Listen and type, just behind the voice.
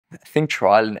I think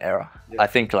trial and error. I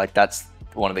think like that's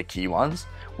one of the key ones.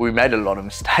 We made a lot of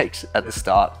mistakes at the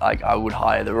start. Like I would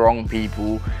hire the wrong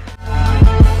people.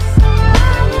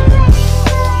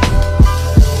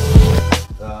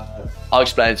 I'll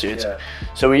explain it to you.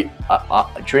 So we,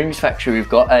 Drinks Factory, we've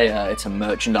got it's a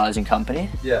merchandising company.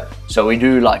 Yeah. So we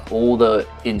do like all the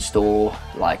in-store,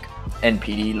 like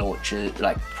NPD launches,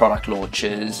 like product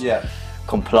launches. Yeah.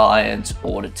 Compliance,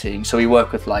 auditing. So we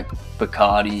work with like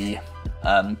Bacardi,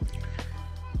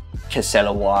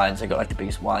 Casella wines. They got like the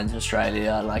biggest wines in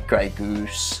Australia, like Grey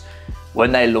Goose.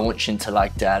 When they launch into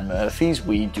like Dan Murphy's,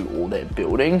 we do all their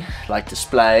building, like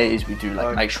displays. We do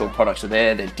like make sure products are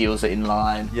there, their deals are in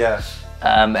line. Yeah.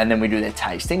 And then we do their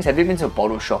tastings. Have you been to a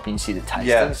bottle shop and you see the tastings?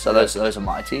 Yeah. So those are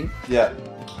my team. Yeah.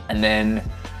 And then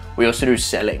we also do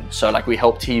selling. So like we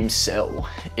help teams sell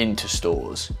into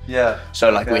stores. Yeah.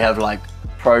 So like we have like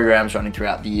programs running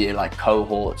throughout the year, like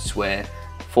cohorts where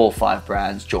 4 or 5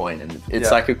 brands join, and it's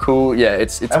like a cool,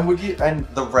 it's. And would you, and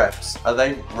the reps, are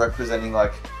they representing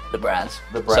like the brands?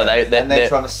 The brands. So they're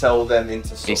trying to sell them into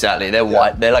stores. Exactly. They're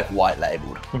white. They're like white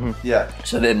labeled. Yeah.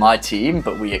 So they're my team,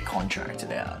 but we get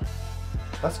contracted out.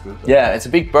 That's good. Though. Yeah, it's a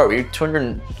big, bro. We're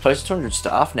close to 200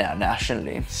 staff now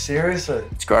nationally. Seriously?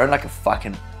 It's growing like a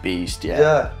fucking beast.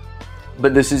 Yeah.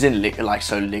 But this is in liquor,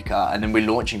 liquor, and then we're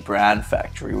launching Brand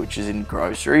Factory, which is in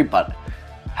grocery, but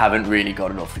haven't really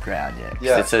got it off the ground yet.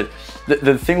 Yeah. It's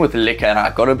the thing with liquor, and I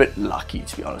got a bit lucky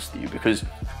to be honest with you, because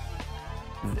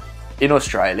in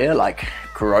Australia, like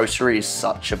grocery is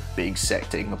such a big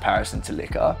sector in comparison to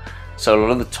liquor. So a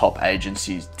lot of the top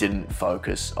agencies didn't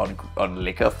focus on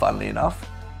liquor, funnily enough.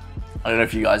 I don't know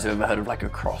if you guys have ever heard of like a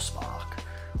Crossmark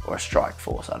or a Strike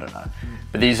Force, I don't know.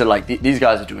 But these are like, these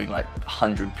guys are doing like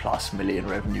 100+ million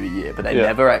revenue a year, but they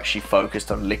never actually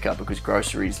focused on liquor because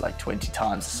grocery is like 20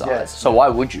 times the size. Yeah. So why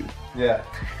would you? Yeah.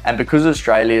 And because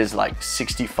Australia is like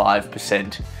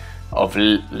 65% of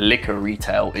liquor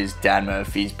retail is Dan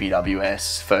Murphy's,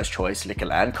 BWS, First Choice,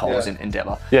 Liquorland, Coles and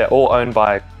Endeavour. Yeah, all owned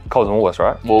by Coles and Woolworths,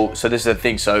 right? Well, so this is the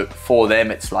thing. So for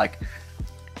them, it's like,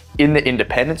 in the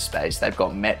independent space, they've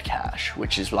got Metcash,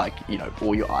 which is like, you know,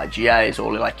 all your IGAs,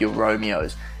 all like your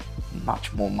Romeos,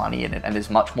 much more money in it, and there's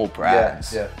much more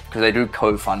brands because they do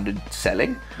co-funded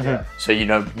selling. So, you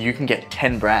know, you can get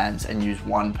 10 brands and use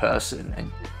one person and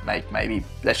make maybe,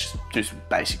 let's just do some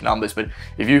basic numbers, but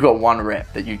if you've got one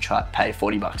rep that you pay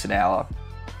 $40 an hour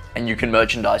and you can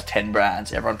merchandise 10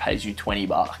 brands, everyone pays you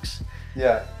 $20.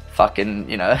 Yeah. Fucking,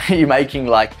 you know, you're making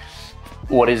like,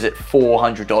 what is it,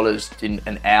 $400 in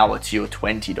an hour to your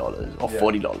 $20 or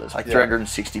 $40, like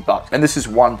 $360. And this is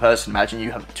one person. Imagine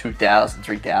you have 2,000,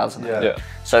 3,000.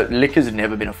 So liquor's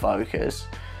never been a focus.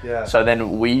 So then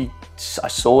I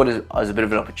saw it as a bit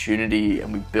of an opportunity,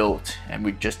 and we built, and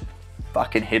we just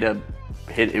fucking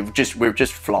we're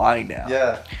just flying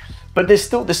now. But there's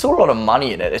still a lot of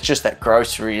money in it. It's just that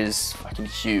grocery is fucking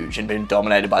huge and been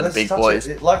dominated by the big boys.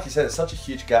 Like you said, it's such a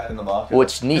huge gap in the market. Well,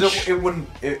 it's niche. It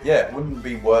wouldn't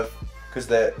be worth, because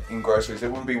they're in groceries, it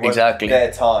wouldn't be worth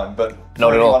their time. But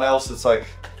not for at all. anyone else, it's like.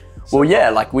 Well, yeah,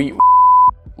 like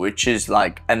which is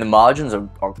like, and the margins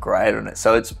are great on it.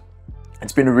 So it's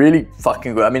been really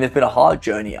fucking good. I mean, it's been a hard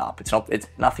journey up.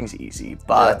 Nothing's easy,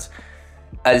 but.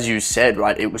 As you said,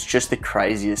 right, it was just the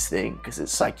craziest thing, because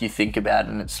it's like, you think about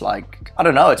it and it's like, I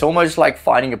don't know, it's almost like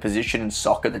finding a position in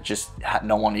soccer that just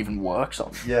no one even works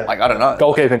on. Like, I don't know.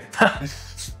 Goalkeeping.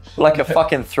 Like a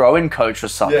fucking throw-in coach or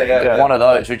something. One of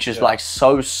those, which is like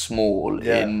so small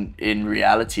in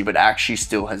reality, but actually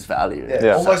still has value.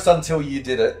 Almost until you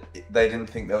did it, they didn't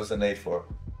think there was a need for it.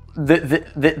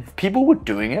 The people were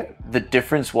doing it. The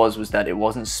difference was that it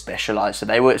wasn't specialized. So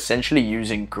they were essentially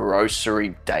using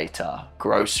grocery data,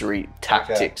 grocery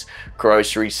tactics,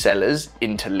 grocery sellers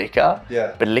into liquor.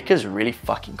 But liquor's really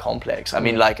fucking complex. I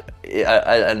mean, like,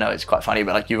 I know it's quite funny,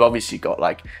 but like, you've obviously got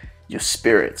like your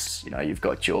spirits, you know, you've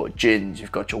got your gins,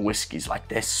 you've got your whiskeys, like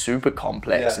they're super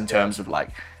complex in terms of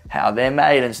like how they're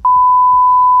made and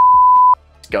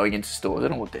going into stores. I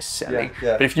don't know what they're selling.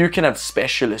 But if you can have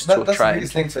specialists who are trained. That's the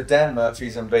biggest thing for Dan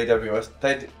Murphy's and BWS.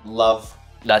 They love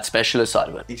that specialist side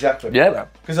of it. Exactly. Yeah, bro.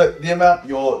 Because the amount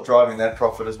you're driving their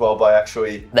profit as well by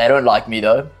actually. They don't like me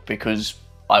though, because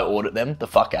I audit them the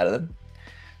fuck out of them.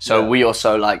 So we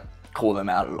also like call them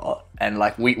out a lot, and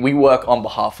like we work on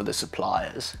behalf of the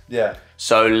suppliers.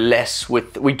 So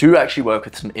we do actually work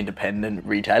with some independent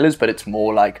retailers, but it's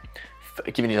more like,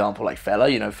 give me an example, like Fella,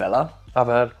 you know Fella? I've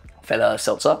heard. Fella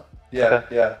Seltzer.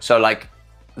 So like,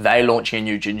 they launching a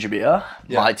new ginger beer.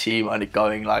 My team are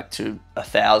going like to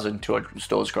 1,200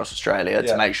 stores across Australia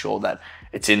to make sure that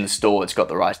it's in the store, it's got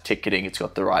the right ticketing, it's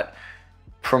got the right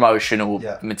promotional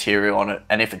material on it,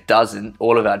 and if it doesn't,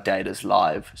 all of our data's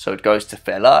live, so it goes to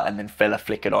Fella, and then Fella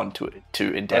flick it on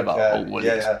to Endeavour or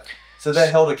Woolies. So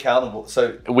they're held accountable.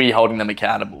 So we holding them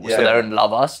accountable. So they don't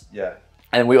love us.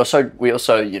 And we also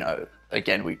you know,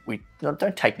 again, we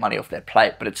don't take money off their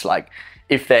plate, but it's like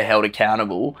if they're held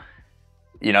accountable,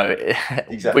 you know,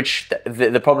 which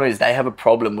the problem is they have a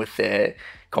problem with their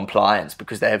compliance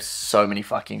because they have so many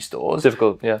fucking stores.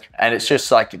 Difficult, yeah. And it's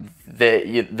just like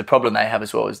the problem they have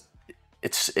as well is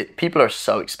people are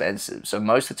so expensive. So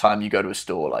most of the time you go to a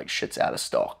store, like shit's out of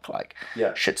stock, like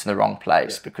shit's in the wrong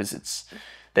place because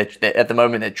they're at the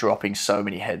moment they're dropping so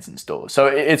many heads in stores. So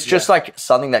it's just like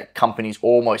something that companies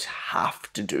almost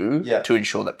have to do to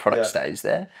ensure that product stays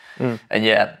there. And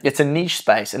it's a niche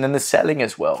space. And then the selling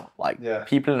as well. Like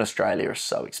people in Australia are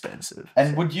so expensive.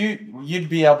 And would you'd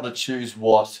be able to choose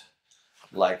what,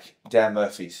 like Dan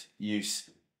Murphy's,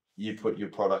 you put your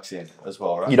products in as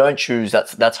well, right? You don't choose.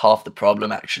 That's half the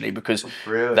problem actually, because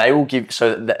they will give.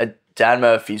 So Dan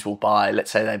Murphy's will buy.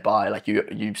 Let's say they buy, like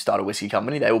you start a whiskey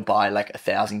company, they will buy like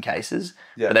 1,000 cases,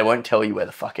 but they won't tell you where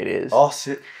the fuck it is. Oh,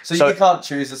 shit. So you can't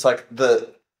choose. It's like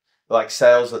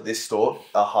sales at this store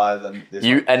are higher than this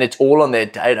one. And it's all on their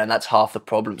data, and that's half the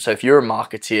problem. So if you're a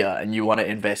marketeer and you want to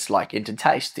invest like into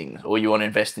tastings, or you want to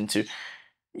invest into,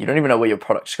 you don't even know where your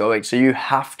product's going. So you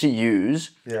have to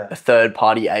use a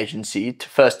third-party agency to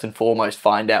first and foremost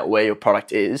find out where your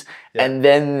product is. And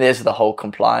then there's the whole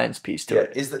compliance piece to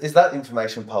it. Is that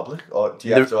information public, or do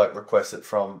you have to like request it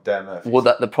from Dan Murphy?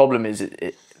 Well, the problem is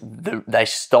they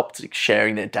stopped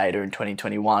sharing their data in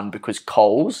 2021 because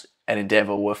Coles and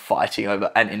Endeavour were fighting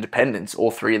over, and Independence, all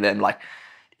three of them. Like,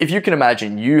 if you can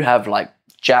imagine, you have like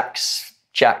Jack's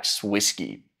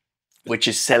whiskey, which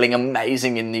is selling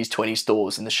amazing in these 20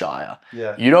 stores in the Shire.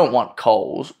 You don't want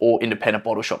Coles or independent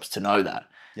bottle shops to know that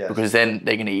because then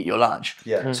they're going to eat your lunch.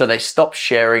 So they stopped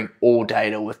sharing all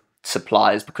data with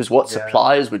suppliers, because what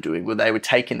suppliers were doing was they were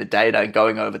taking the data and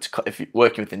going over to, if you're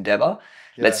working with Endeavour,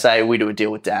 let's say we do a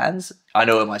deal with Dan's, I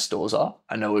know where my stores are,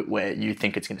 I know where you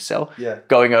think it's going to sell.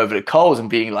 Going over to Coles and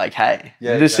being like, hey,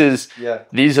 these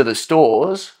are the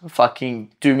stores,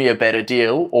 fucking do me a better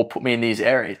deal or put me in these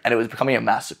areas. And it was becoming a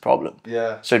massive problem.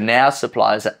 So now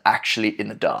suppliers are actually in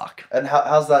the dark. And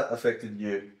how's that affected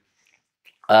you?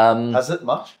 Has it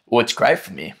much? Well, it's great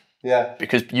for me.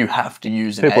 Because you have to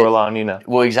use an People rely on you now.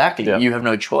 Well, exactly. You have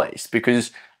no choice,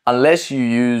 because unless you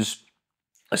use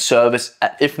a service,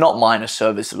 if not mine, a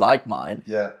service like mine,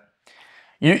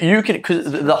 you can,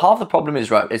 because the half the problem is,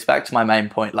 right, it's back to my main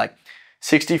point, like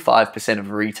 65%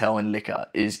 of retail and liquor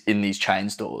is in these chain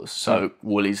stores, so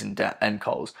Woolies and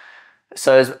Coles.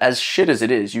 So as shit as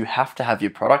it is, you have to have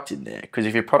your product in there, because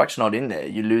if your product's not in there,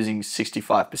 you're losing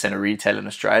 65% of retail in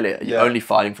Australia. You're only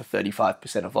fighting for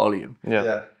 35% of volume.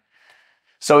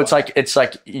 So it's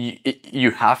like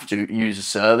you have to use a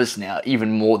service now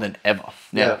even more than ever.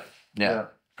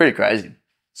 Pretty crazy.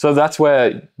 So that's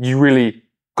where you really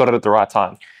got it at the right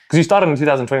time. Because you started in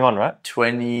 2021, right?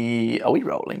 Are we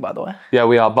rolling, by the way? Yeah,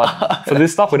 we are. But for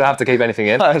this stuff, we don't have to keep anything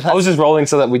in. I was just rolling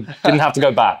so that we didn't have to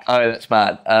go back. Oh, that's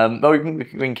mad. But we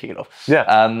can kick it off.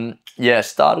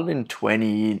 Started in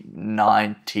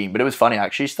 2019. But it was funny. I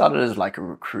actually started as like a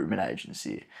recruitment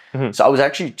agency. So I was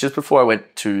actually, just before I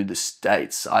went to the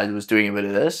States, I was doing a bit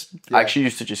of this. I actually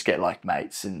used to just get like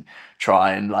mates and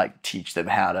try and like teach them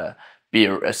how to be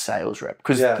a sales rep,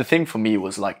 because the thing for me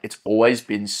was like, it's always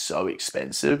been so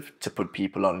expensive to put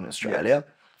people on in Australia,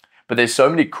 but there's so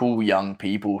many cool young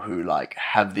people who like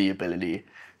have the ability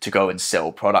to go and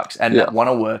sell products and want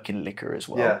to work in liquor as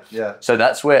well. So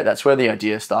that's where the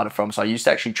idea started from. So I used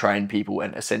to actually train people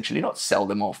and essentially not sell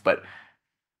them off, but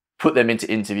put them into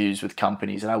interviews with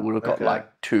companies, and I would have got like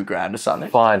 $2,000 or something.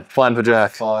 Fine for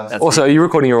Jack. Also, are you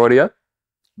recording your audio?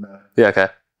 No. Yeah, okay.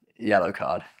 Yellow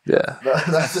card. Yeah.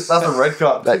 That's a red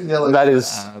card. That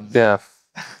is,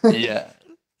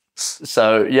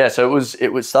 So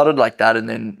it was started like that, and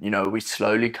then we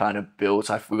slowly kind of built.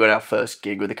 We got our first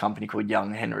gig with a company called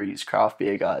Young Henry's Craft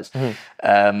Beer Guys,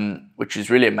 which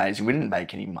was really amazing. We didn't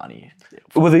make any money.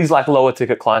 Were these like lower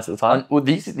ticket clients at the time? Well,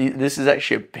 this is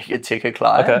actually a bigger ticket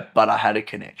client, but I had a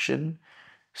connection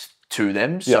to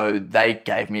them, so they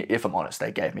gave me, if I'm honest,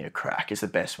 they gave me a crack. Is the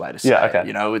best way to say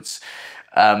it. It's.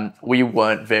 We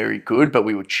weren't very good, but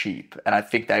we were cheap, and I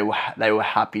think they were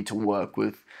happy to work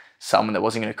with someone that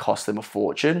wasn't going to cost them a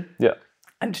fortune.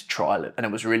 And to trial it, and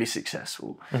it was really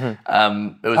successful.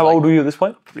 How old were you at this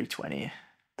point? Probably 20.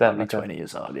 Damn, probably 20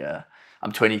 years old. Yeah,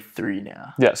 I'm 23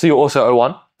 now. Yeah, so you're also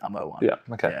 01? I'm 01. Yeah.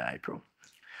 Okay. Yeah, April.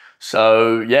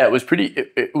 So yeah, it was pretty.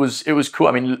 It was cool.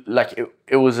 I mean, like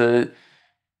it was a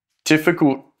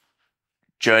difficult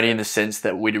journey in the sense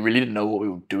that we really didn't know what we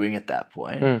were doing at that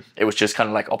point. It was just kind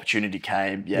of like opportunity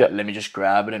came. Yeah, let me just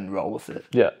grab it and roll with it.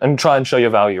 Yeah, and try and show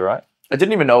your value, right? I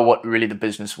didn't even know what really the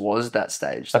business was at that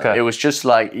stage. Okay. It was just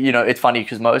like, you know, it's funny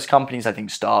because most companies I think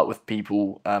start with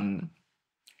people,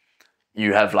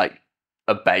 you have like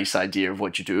a base idea of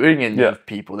what you're doing and you have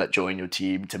people that join your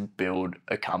team to build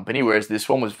a company. Whereas this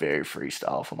one was very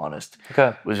freestyle, if I'm honest. Okay.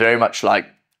 It was very much like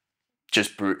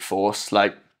just brute force,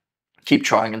 like keep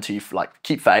trying until you like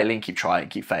keep failing, keep trying,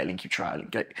 keep failing, keep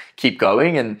trying, keep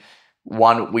going. And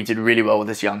we did really well with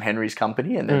this young Henry's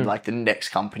company, and then like the next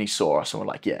company saw us and were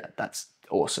like, yeah, that's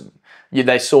awesome. Yeah,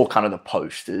 they saw kind of the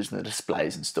posters and the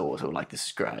displays in stores. They were like, this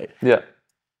is great. Yeah.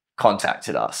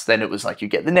 Contacted us. Then it was like you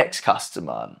get the next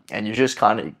customer, and you just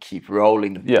kind of keep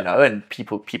rolling, you know. And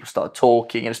people start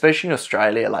talking, and especially in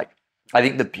Australia, like I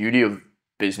think the beauty of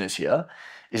business here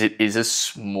is it's a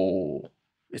small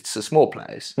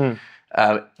place.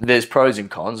 There's pros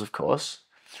and cons, of course.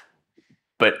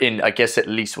 But in, I guess, at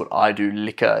least what I do,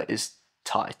 liquor is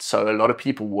tight. So a lot of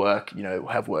people work, you know,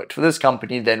 have worked for this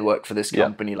company, then work for this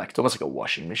company. Like it's almost like a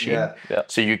washing machine. Yeah.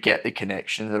 So you get the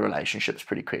connections, the relationships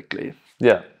pretty quickly.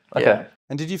 Yeah. Okay. Yeah.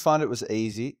 And did you find it was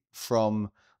easy from,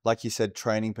 like you said,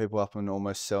 training people up and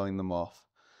almost selling them off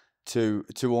to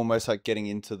almost like getting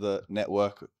into the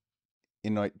network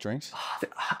in like drinks?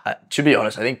 To be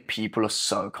honest, I think people are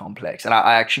so complex, and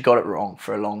I actually got it wrong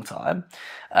for a long time.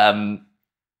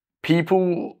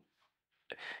 People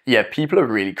are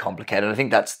really complicated. I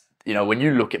think that's, you know, when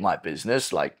you look at my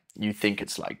business, like you think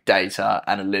it's like data,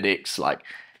 analytics, like,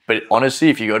 but honestly,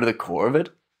 if you go to the core of it,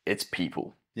 it's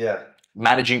people. Yeah.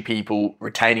 Managing people,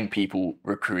 retaining people,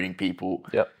 recruiting people.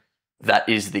 Yep. That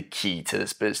is the key to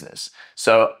this business.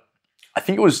 So I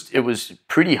think it was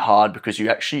pretty hard because you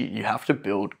have to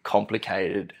build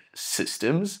complicated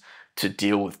systems to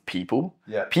deal with people.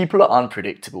 Yeah. People are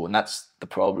unpredictable, and that's the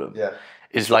problem. Yeah.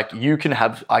 Is like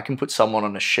I can put someone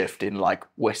on a shift in like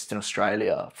Western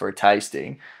Australia for a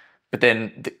tasting, but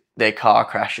then their car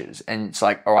crashes, and it's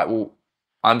like, all right, well,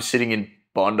 I'm sitting in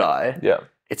Bondi. Yeah.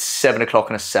 It's 7 o'clock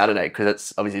on a Saturday because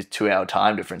it's obviously a 2-hour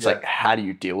time difference. Yeah. Like, how do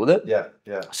you deal with it? Yeah.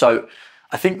 Yeah. So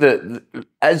I think that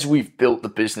as we've built the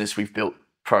business, we've built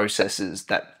processes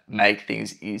that make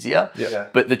things easier. Yeah.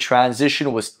 But the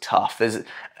transition was tough. There's,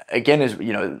 again, as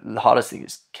you know, the hardest thing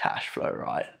is cash flow,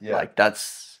 right? Yeah. Like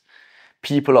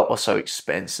people are also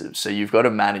expensive. So you've got to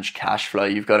manage cash flow.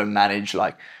 You've got to manage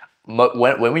like,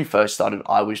 when we first started,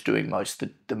 I was doing most of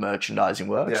the merchandising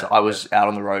work. Yeah, so I was out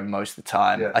on the road most of the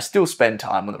time. Yeah. I still spend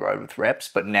time on the road with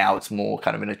reps, but now it's more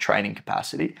kind of in a training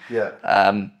capacity. Yeah.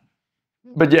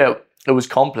 But yeah, it was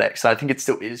complex. I think it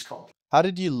still is complex. How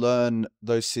did you learn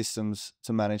those systems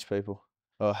to manage people?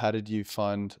 Or how did you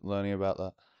find learning about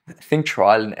that? I think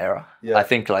trial and error. Yeah. I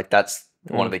think like that's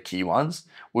one of the key ones.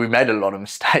 We made a lot of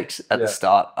mistakes at the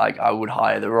start. Like I would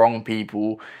hire the wrong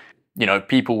people. You know,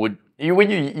 people would,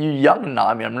 when you're young and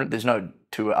I mean,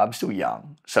 I'm still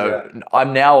young. So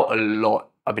I'm now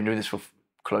I've been doing this for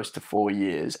close to 4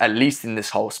 years, at least in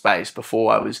this whole space.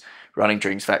 Before I was running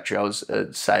Drinks Factory, I was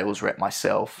a sales rep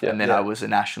myself. And then I was a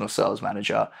national sales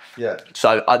manager. Yeah.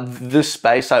 So this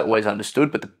space I always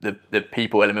understood, but the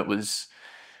people element was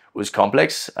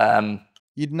complex.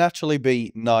 You'd naturally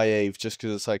be naive just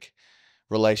because it's like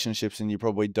relationships and you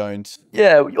probably don't.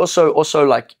 Yeah. Also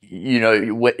like, you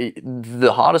know,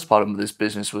 the hardest part of this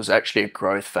business was actually a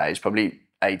growth phase, probably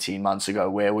 18 months ago,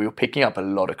 where we were picking up a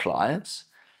lot of clients,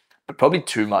 but probably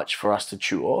too much for us to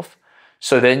chew off.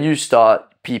 So then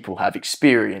people have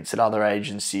experience at other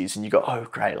agencies and you go, oh,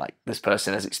 great, like this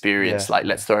person has experience, like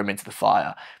let's throw them into the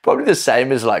fire. Probably the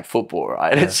same as like football,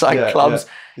 right? Yeah. It's like clubs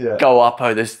go up,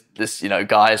 oh, this, you know,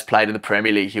 guy has played in the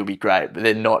Premier League, he'll be great, but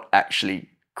they're not actually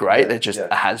great. They're just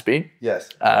a has-been. Yes.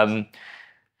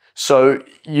 So,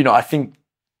 you know, I think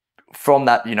from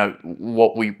that, you know,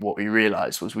 what we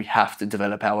realized was we have to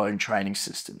develop our own training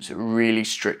systems, really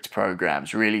strict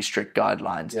programs, really strict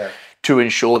guidelines to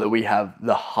ensure that we have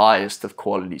the highest of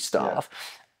quality staff.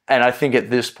 And I think at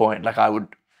this point, like I would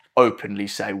openly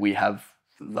say we have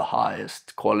the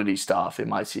highest quality staff in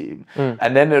my team.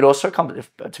 And then it also comes,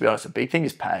 to be honest, a big thing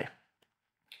is pay.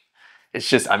 It's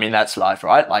just, I mean, that's life,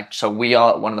 right? Like, so we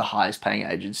are one of the highest paying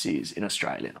agencies in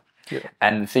Australia. Yeah.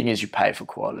 And the thing is you pay for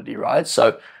quality, right?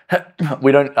 So I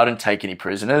don't take any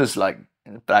prisoners, like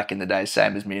back in the day,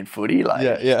 same as me in footy. Like,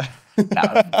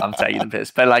 no, I'm taking the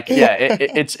piss. But like,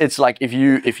 it's like if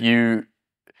you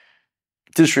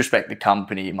disrespect the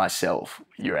company, myself,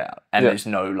 you're out. And there's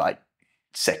no like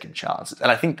second chances.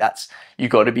 And I think you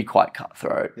got to be quite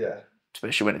cutthroat. Yeah.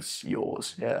 Especially when it's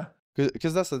yours. Yeah.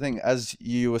 Because that's the thing, as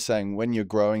you were saying, when you're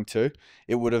growing too,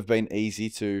 it would have been easy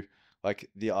to like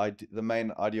the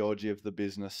main ideology of the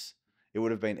business, it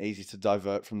would have been easy to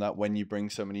divert from that when you bring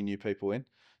so many new people in.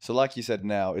 So like you said,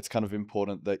 now it's kind of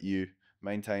important that you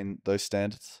maintain those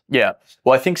standards. Yeah.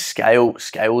 Well, I think scale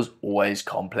is always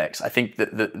complex. I think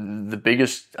that the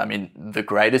biggest, I mean, the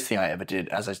greatest thing I ever did,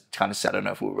 as I kind of said, I don't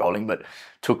know if we were rolling, but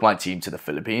took my team to the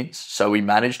Philippines. So we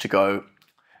managed to go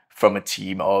from a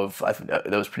team of, I think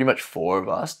there was pretty much 4 of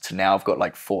us to now I've got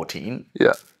like 14.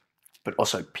 Yeah. But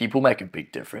also people make a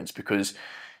big difference because,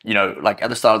 you know, like at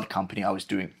the start of the company, I was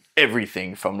doing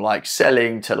everything from like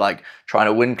selling to like trying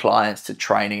to win clients to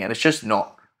training. And it's just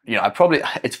not, you know,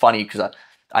 it's funny because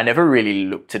I never really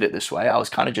looked at it this way. I was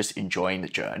kind of just enjoying the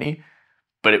journey,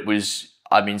 but it was,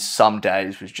 I mean, some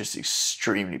days was just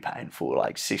extremely painful,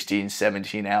 like 16,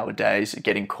 17-hour days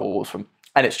getting calls from,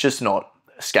 and it's just not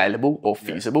scalable or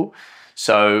feasible.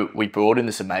 So we brought in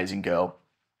this amazing girl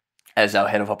as our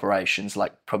head of operations,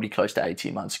 like probably close to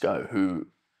 18 months ago, who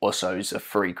also is a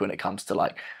freak when it comes to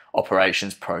like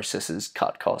operations, processes,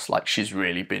 cut costs. Like she's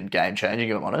really been game changing,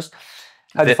 if I'm honest.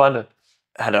 How'd you find her?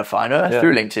 How did I find her?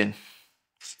 Through LinkedIn.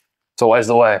 It's always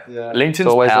the way. Yeah.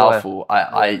 LinkedIn's powerful.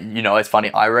 I you know, it's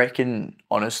funny. I reckon,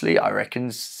 especially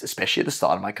at the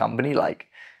start of my company, like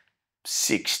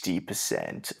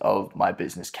 60% of my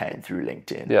business came through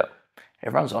LinkedIn. Yeah.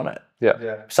 Everyone's on it.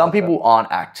 Yeah. Some people aren't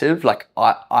active. Like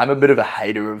I'm a bit of a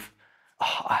hater of,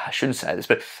 I shouldn't say this,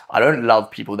 but I don't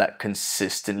love people that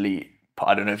consistently,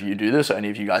 I don't know if you do this or any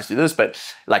of you guys do this, but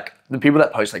like the people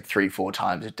that post like 3-4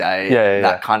 times a day,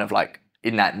 that kind of like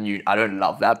in that new, I don't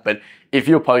love that. But if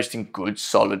you're posting good,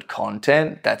 solid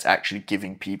content that's actually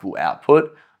giving people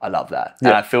output, I love that.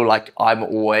 And I feel like I'm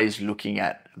always looking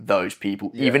at those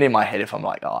people, even in my head, if I'm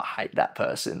like, oh, I hate that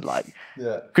person. Like,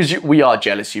 because we are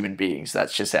jealous human beings.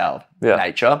 That's just our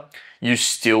nature. You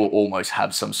still almost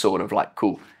have some sort of like,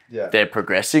 cool, they're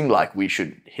progressing. Like we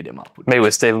should hit him up. Me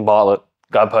with Stephen Bartlett,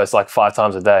 guy posts like 5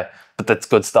 times a day, but that's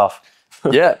good stuff.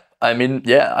 I mean,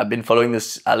 I've been following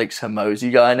this Alex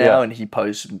Hermosi guy now, and he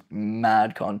posts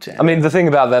mad content. I mean, the thing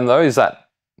about them though is that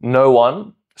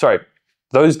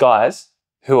those guys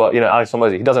who are, you know, Alex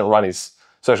Hermosi, he doesn't run his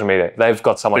social media. They've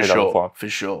got someone who does it for him. For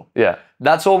sure. Yeah.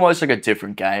 That's almost like a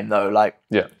different game though. Like,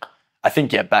 I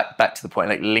think, back to the point,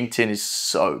 like LinkedIn is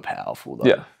so powerful though.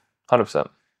 Yeah, 100%.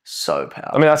 So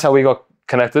powerful. I mean, that's how we got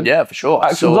connected. Yeah, for sure.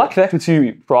 Actually, was I connected to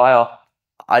you prior?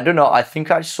 I don't know. I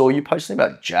think I saw you posting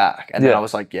about Jack, and then I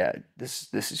was like, this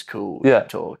is cool.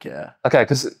 Talk. Okay,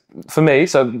 because for me,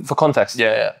 so for context,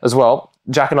 as well,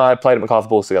 Jack and I played at MacArthur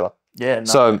Balls together. Yeah.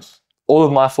 Nice. So all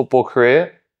of my football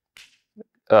career,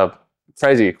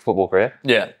 crazy football career.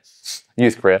 Yeah.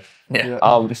 Youth career. Yeah.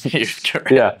 Youth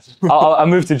career. Yeah. I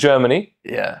moved to Germany.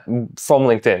 Yeah. From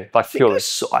LinkedIn, like purely.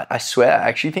 I swear, I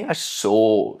actually think I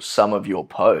saw some of your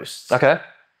posts. Okay.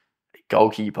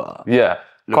 Goalkeeper. Yeah.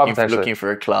 Looking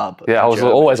for a club. Yeah, I was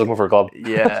always looking for a club.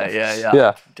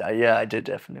 Yeah. Yeah, I did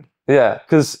definitely. Yeah,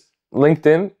 because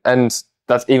LinkedIn, and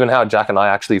that's even how Jack and I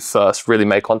actually first really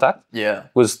made contact. Yeah.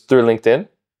 Was through LinkedIn.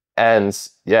 And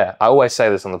I always say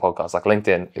this on the podcast, like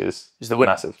LinkedIn is the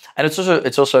winner. Massive. And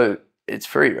it's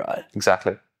free, right?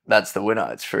 Exactly. That's the winner.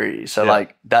 It's free. So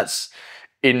like that's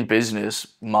in business,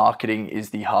 marketing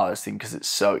is the hardest thing because it's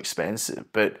so expensive,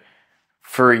 but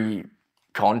free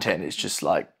content is just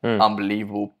like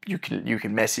unbelievable. You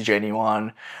can message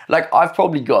anyone. Like I've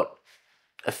probably got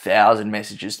 1,000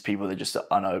 messages to people that just are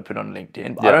unopened on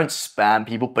LinkedIn. But I don't spam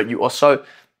people, but you also,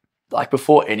 like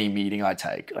before any meeting I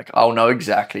take, like I'll know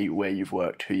exactly where you've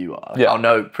worked, who you are. I'll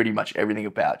know pretty much everything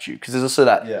about you because there's also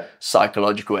that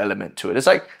psychological element to it. It's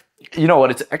like, you know what?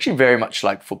 It's actually very much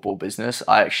like football business.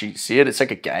 I actually see it. It's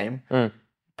like a game.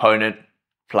 Opponent,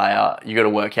 player, you got to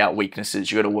work out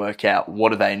weaknesses. You got to work out what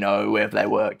do they know, where have they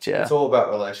worked. Yeah, it's all about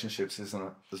relationships, isn't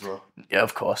it? As well. Yeah,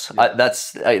 of course. Yeah.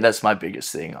 That's my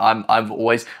biggest thing.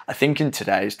 I think in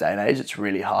today's day and age, it's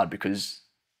really hard because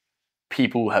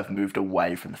people have moved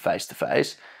away from the face to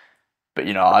face. But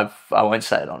you know, I won't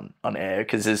say it on air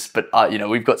because you know,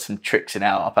 we've got some tricks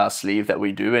up our sleeve that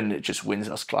we do, and it just wins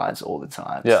us clients all the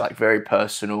time. It's like very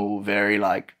personal, very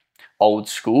like old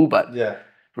school, but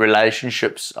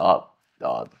relationships are.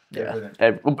 Well,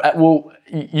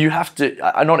 you have to.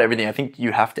 Not everything. I think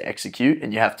you have to execute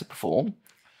and you have to perform,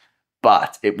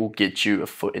 but it will get you a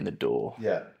foot in the door.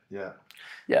 Yeah.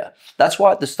 That's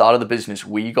why at the start of the business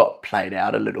we got played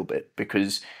out a little bit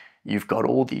because you've got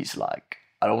all these like,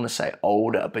 I don't want to say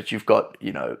older, but you've got,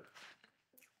 you know,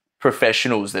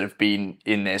 professionals that have been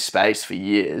in their space for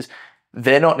years.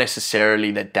 They're not necessarily,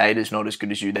 their data's not as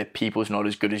good as you, their people's not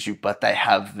as good as you, but they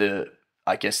have the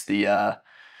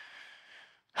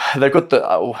they've got the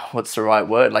what's the right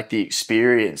word, like the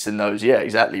experience in those, yeah,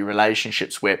 exactly,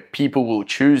 relationships where people will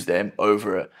choose them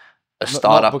over a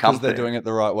startup Not because company. they're doing it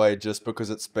the right way, just because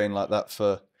it's been like that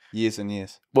for years and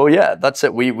years. Well, yeah, that's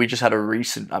it. We just had a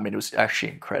recent. I mean, it was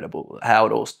actually incredible how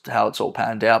it's all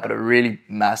panned out. But a really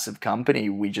massive company,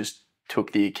 we just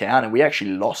took the account and we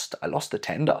actually lost. I lost the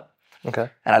tender. Okay.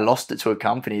 And I lost it to a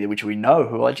company which we know,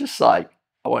 who I just like.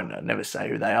 I'll never say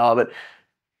who they are, but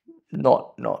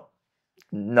not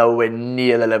nowhere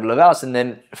near the level of us. And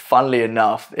then, funnily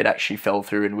enough, it actually fell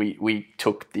through, and we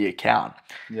took the account.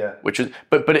 Yeah. Which was,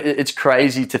 but it's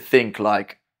crazy to think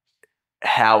like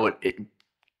how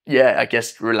yeah, I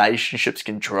guess relationships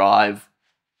can drive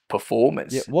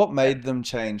performance. Yeah. What made them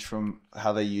change from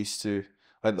how they used to,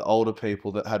 like the older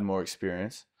people that had more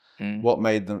experience? What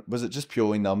made them? Was it just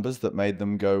purely numbers that made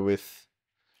them go with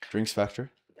Drinks Factory?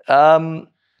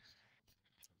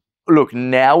 Look,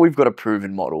 now we've got a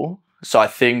proven model. So I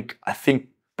think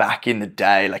back in the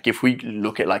day, like if we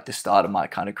look at like the start of my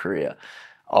kind of career,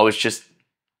 I was just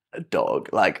a dog.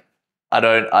 Like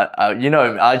I'll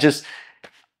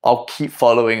keep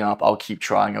following up. I'll keep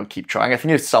trying. I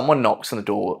think if someone knocks on the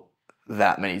door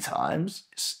that many times,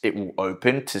 it will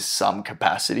open to some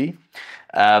capacity.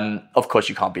 Of course,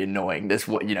 you can't be annoying. There's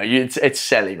it's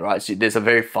selling, right? So there's a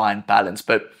very fine balance.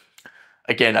 But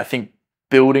again, I think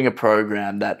building a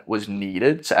program that was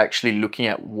needed. So actually looking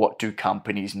at what do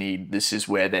companies need? This is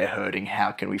where they're hurting.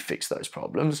 How can we fix those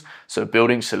problems? So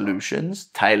building solutions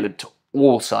tailored to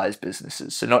all size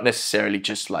businesses. So not necessarily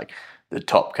just like the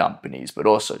top companies, but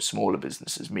also smaller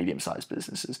businesses, medium-sized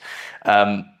businesses.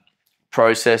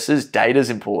 Processes, data is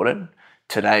important.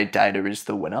 Today, data is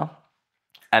the winner.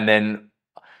 And then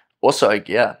also,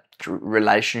 yeah,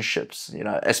 relationships,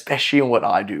 especially in what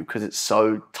I do, because it's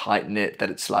so tight-knit that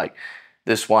it's like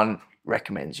this one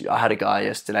recommends you. I had a guy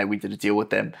yesterday, we did a deal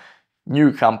with them,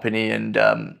 new company, and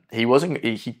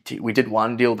we did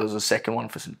one deal, there was a second one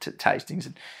for some tastings,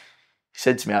 and he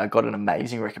said to me, I got an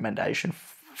amazing recommendation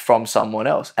from someone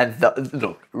else. And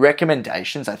look,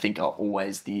 recommendations I think are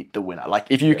always the winner. Like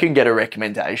if you can get a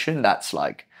recommendation, that's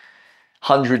like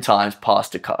 100 times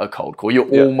past a cold call. You're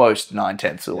almost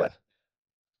 9/10 away.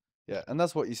 Yeah, and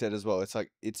that's what you said as well. It's like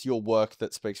it's your work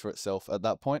that speaks for itself at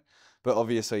that point. But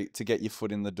obviously, to get your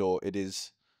foot in the door,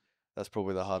 that's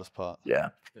probably the hardest part. Yeah,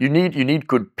 you need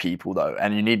good people though,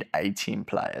 and you need 18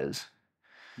 players.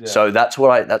 Yeah. So that's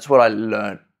what I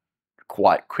learned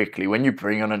quite quickly. When you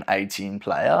bring on an 18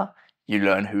 player, you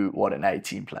learn what an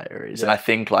 18 player is. Yeah. And I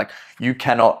think like you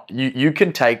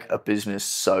can take a business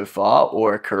so far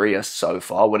or a career so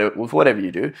far, whatever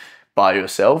you do, by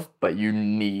yourself, but you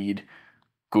need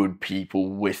good people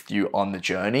with you on the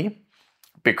journey,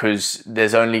 because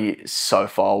there's only so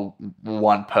far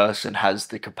one person has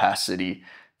the capacity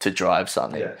to drive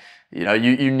something. Yeah.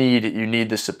 You need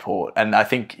the support. And I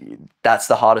think that's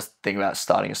the hardest thing about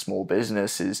starting a small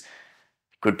business is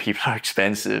good people are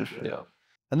expensive. Yeah.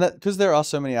 And that, because there are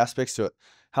so many aspects to it,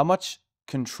 how much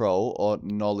control or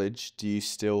knowledge do you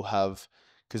still have?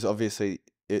 Because obviously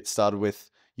it started with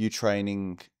you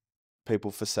training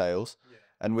people for sales,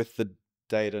 and with the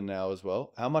data now as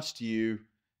well. How much do you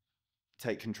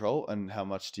take control, and how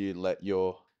much do you let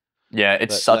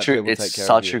it's such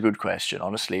a good question,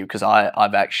 honestly, because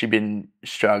I've actually been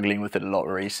struggling with it a lot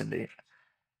recently.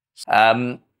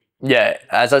 Yeah,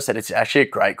 as I said, it's actually a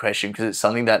great question because it's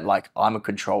something that like I'm a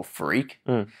control freak.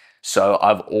 So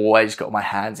I've always got my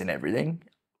hands in everything,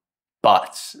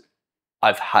 but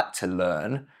I've had to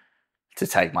learn to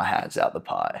take my hands out the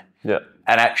pie. Yeah.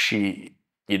 And actually,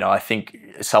 I think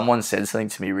someone said something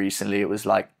to me recently. It was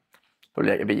like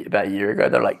probably like about a year ago.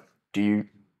 They're like, "Do you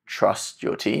trust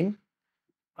your team?"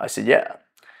 I said, "Yeah."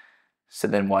 So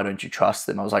then why don't you trust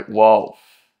them? I was like, "Whoa,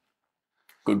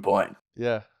 good point."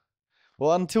 Yeah.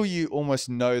 Well, until you almost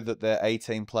know that they're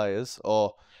 18 players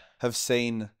or have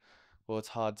seen, well, it's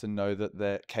hard to know that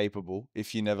they're capable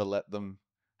if you never let them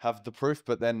have the proof.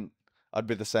 But then I'd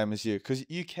be the same as you, because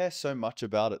you care so much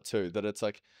about it too, that it's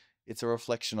like, it's a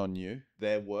reflection on you.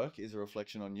 Their work is a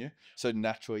reflection on you. So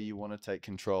naturally you want to take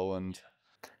control. And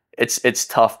it's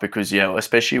tough because,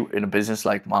 especially in a business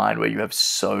like mine where you have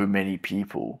so many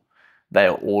people, they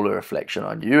are all a reflection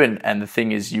on you. And the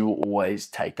thing is, you will always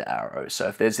take the arrow. So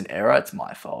if there's an error, it's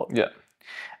my fault. Yeah.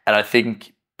 And I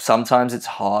think sometimes it's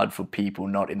hard for people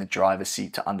not in the driver's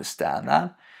seat to understand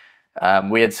that.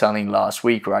 We had something last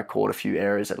week where I caught a few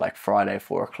errors at like Friday,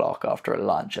 4 o'clock after a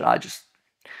lunch, and I just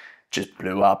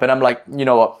blew up. And I'm like, you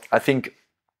know what? I think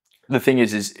the thing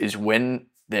is when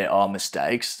there are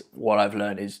mistakes, what I've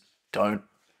learned is don't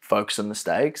focus on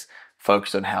mistakes,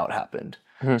 focus on how it happened.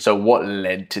 So what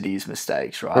led to these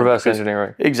mistakes, right? Reverse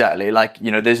engineering. Exactly. Like,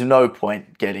 you know, there's no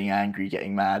point getting angry,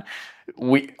 getting mad.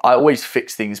 I always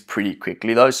fix things pretty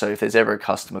quickly though. So if there's ever a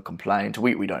customer complaint,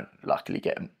 we don't luckily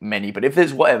get many, but if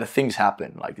there's whatever things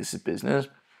happen, like this is business,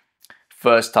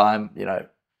 first time, you know,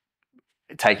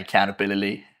 take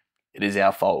accountability. It is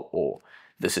our fault, or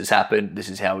this has happened. This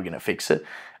is how we're going to fix it.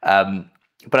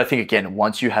 But I think, again,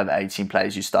 once you have 18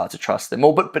 players, you start to trust them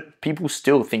more. But people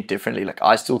still think differently. Like,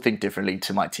 I still think differently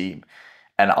to my team.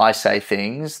 And I say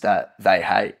things that they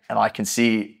hate. And I can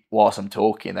see whilst I'm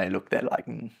talking, they look there like,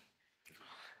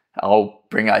 I'll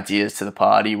bring ideas to the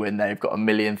party when they've got a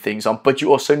million things on. But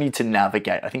you also need to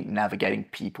navigate. I think navigating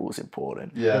people is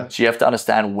important. Yeah. So you have to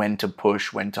understand when to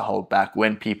push, when to hold back,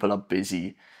 when people are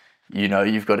busy. You know,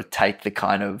 you've got to take the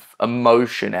kind of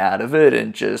emotion out of it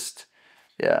and just...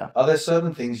 Yeah. Are there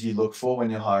certain things you look for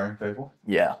when you're hiring people?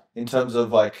 Yeah. In terms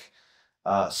of like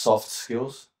soft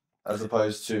skills as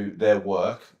opposed to their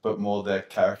work, but more their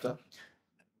character?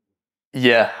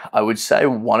 Yeah, I would say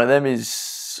one of them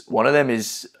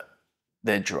is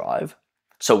their drive.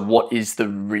 So what is the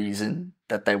reason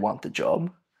that they want the job?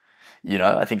 You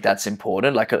know, I think that's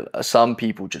important. Like some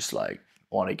people just like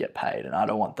want to get paid, and I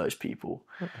don't want those people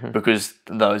because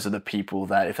those are the people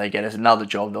that if they get us another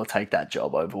job, they'll take that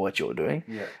job over what you're doing.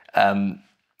 Yeah.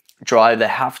 Drive, they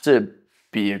have to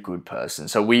be a good person.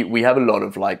 So we have a lot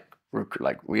of like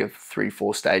we have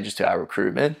 3-4 stages to our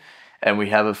recruitment, and we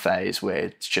have a phase where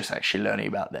it's just actually learning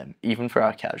about them, even for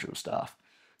our casual staff.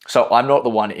 So I'm not the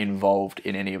one involved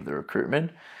in any of the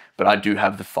recruitment, but I do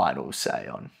have the final say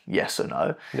on yes or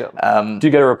no. Yeah. Do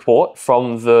you get a report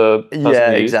from the person?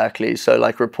 Yeah, exactly. So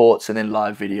like reports and then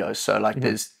live videos. So like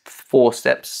there's 4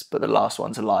 steps, but the last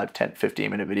one's a live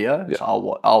 10-15 minute video. Yeah.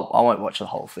 So I won't watch the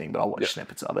whole thing, but I'll watch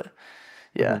snippets of it.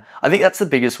 Yeah. I think that's the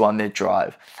biggest one, their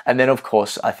drive. And then of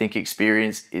course, I think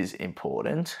experience is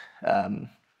important.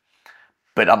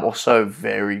 But I'm also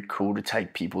very cool to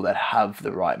take people that have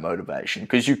the right motivation,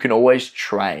 because you can always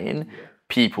train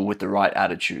people with the right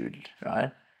attitude,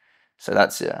 right? So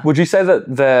that's, Would you say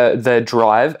that their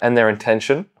drive and their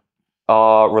intention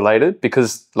are related?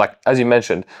 Because like, as you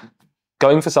mentioned,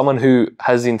 going for someone who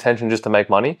has the intention just to make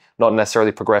money, not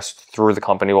necessarily progress through the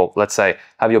company, or let's say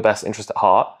have your best interest at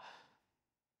heart,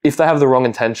 if they have the wrong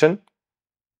intention,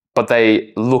 but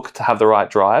they look to have the right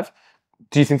drive,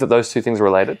 do you think that those two things are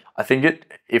related? I think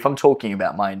if I'm talking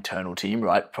about my internal team,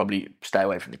 right, probably stay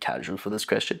away from the casuals for this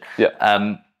question.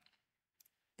 Yeah.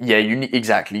 Yeah,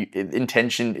 exactly.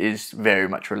 Intention is very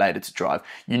much related to drive.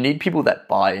 You need people that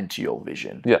buy into your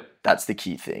vision. Yeah. That's the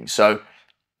key thing. So,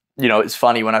 you know, it's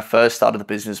funny, when I first started the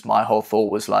business, my whole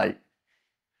thought was like,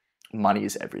 money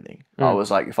is everything. I was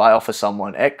like, if I offer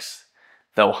someone X,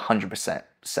 they'll 100%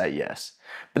 say yes.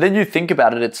 But then you think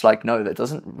about it, it's like, no, that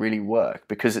doesn't really work,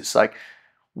 because it's like,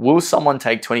 will someone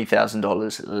take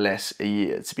 $20,000 less a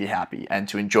year to be happy and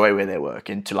to enjoy where they work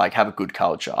and to like have a good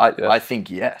culture? I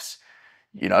think yes.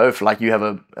 You know, if like you have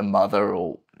a mother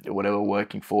or whatever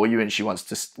working for you and she wants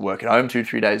to work at home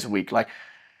 2-3 days a week, like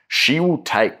she will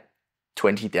take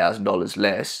 $20,000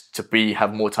 less to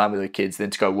have more time with her kids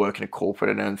than to go work in a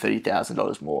corporate and earn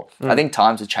 $30,000 more. I think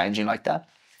times are changing like that.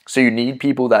 So you need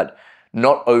people that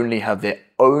not only have their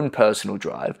own personal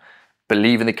drive,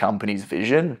 believe in the company's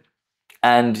vision,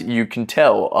 and you can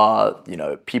tell are, you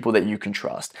know, people that you can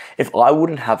trust. If I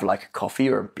wouldn't have like a coffee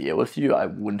or a beer with you, I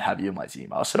wouldn't have you on my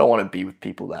team. I also don't want to be with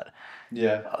people that,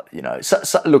 you know,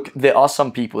 so look, there are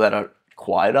some people that are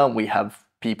quieter, and we have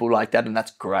people like that, and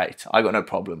that's great. I got no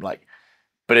problem. Like,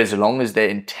 but as long as their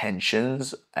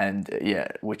intentions and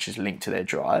which is linked to their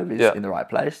drive is in the right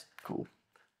place, cool.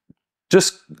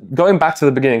 Just going back to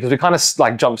the beginning, because we kind of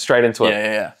like jumped straight into it.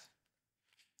 Yeah.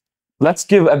 Let's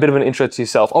give a bit of an intro to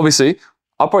yourself. Obviously,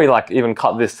 I'll probably like even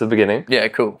cut this to the beginning. Yeah,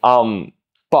 cool.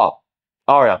 But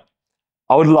Ariah,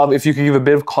 I would love if you could give a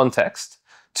bit of context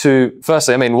to,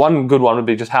 firstly, I mean, one good one would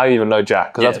be just how you even know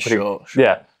Jack, because that's a pretty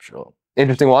sure.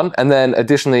 Interesting one. And then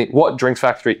additionally, what Drinks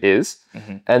Factory is.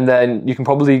 And then you can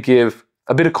probably give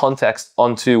a bit of context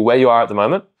onto where you are at the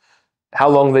moment, how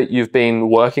long that you've been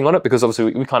working on it, because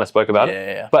obviously we kind of spoke about it.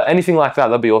 Yeah. But anything like that,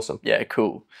 that'd be awesome. Yeah,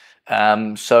 cool.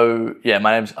 So yeah,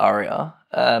 my name's Ariah.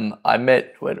 I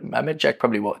met Jack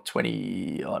probably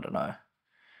 20, I don't know.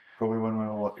 Probably when we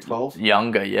were 12?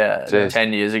 Younger, yeah. Jeez.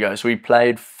 10 years ago. So we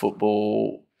played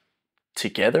football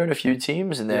together in a few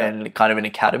teams, and then kind of in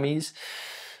academies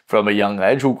from a young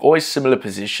age. We were always similar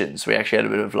positions. We actually had a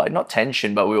bit of like, not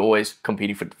tension, but we were always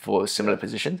competing for similar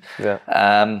positions.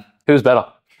 Yeah. Who's better?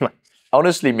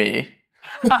 Honestly, me.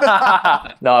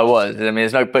 No, I was. I mean,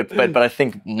 there's no, but I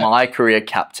think my career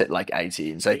capped at like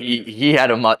 18. So he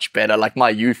had a much better, like my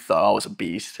youth though, I was a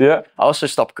beast. Yeah. I also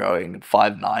stopped growing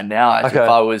 5'9" now. As Okay. if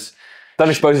I was, Don't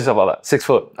expose yourself like that. 6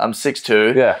 foot. I'm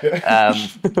 6'2". Yeah.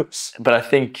 But I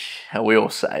think we all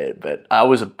say it, but I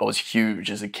was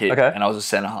huge as a kid, Okay. and I was a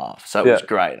centre half, so it was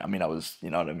great. I mean, I was, you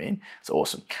know what I mean? It's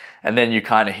awesome. And then you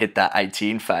kind of hit that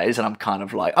 18 phase, and I'm kind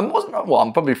of like, I'm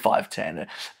probably 5'10",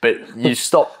 but you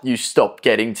stop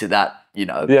getting to that, you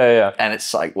know. Yeah. And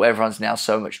it's like, well, everyone's now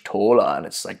so much taller, and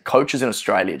it's like coaches in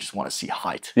Australia just want to see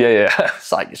height. Yeah.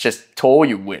 It's like, it's just tall,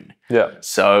 you win. Yeah.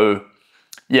 So,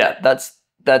 yeah,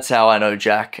 that's how I know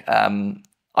Jack.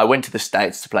 I went to the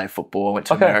States to play football. I went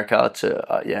to America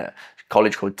to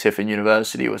college called Tiffin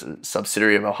University. It was a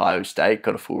subsidiary of Ohio State.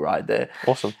 Got a full ride there.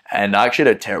 Awesome. And I actually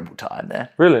had a terrible time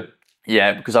there. Really?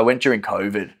 Yeah, because I went during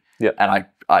COVID. Yeah. And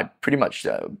I pretty much,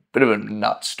 a bit of a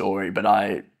nut story, but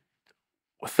I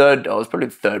was probably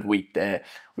the third week there.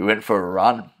 We went for a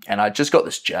run, and I just got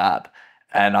this jab,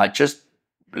 and I just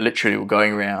literally were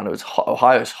going around. It was hot.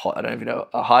 Ohio's hot. I don't even know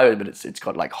Ohio, but it's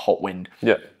got like hot wind.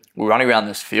 Yeah. We're running around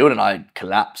this field, and I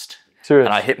collapsed. Serious?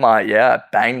 And I hit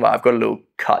banged I've got a little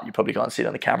cut. You probably can't see it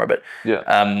on the camera, but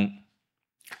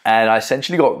and I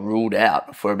essentially got ruled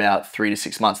out for about 3 to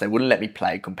 6 months. They wouldn't let me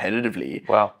play competitively.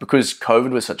 Wow. Because COVID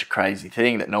was such a crazy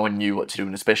thing that no one knew what to do.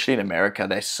 And especially in America,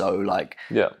 they're so like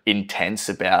intense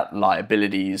about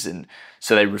liabilities. And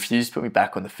so they refused to put me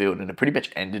back on the field, and it pretty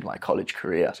much ended my college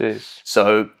career. Jeez.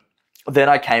 So then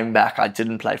I came back. I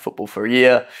didn't play football for a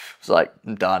year. I was like,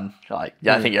 I'm done. Like,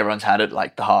 I think everyone's had it,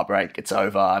 like the heartbreak. It's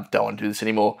over. I don't want to do this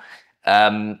anymore.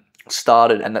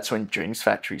 Started, and that's when Drinks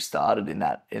Factory started in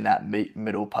that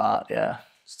middle part. Yeah.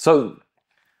 So,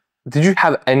 did you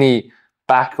have any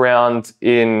background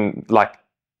in like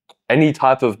any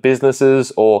type of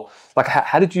businesses, or like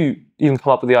how did you even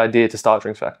come up with the idea to start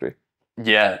Drinks Factory?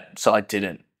 Yeah. So I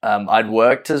didn't. I'd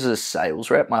worked as a sales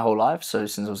rep my whole life. So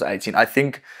since I was 18, I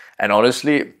think, and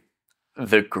honestly,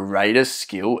 the greatest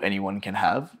skill anyone can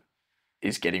have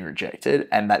is getting rejected.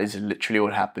 And that is literally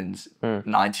what happens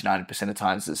 99% of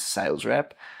times as a sales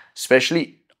rep,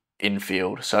 especially in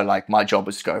field. So like my job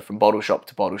was to go from bottle shop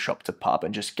to pub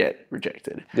and just get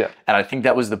rejected. Yeah. And I think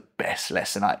that was the best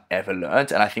lesson I ever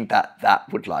learned. And I think that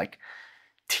would like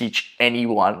teach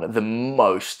anyone the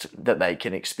most that they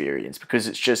can experience, because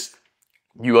it's just,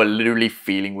 you are literally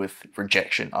feeling with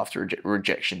rejection after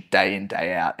rejection day in,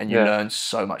 day out. And you learn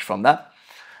so much from that.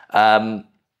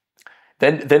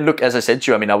 Then look, as I said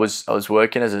to you, I mean, I was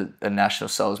working as a national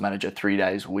sales manager 3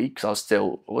 days a week. So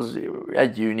I was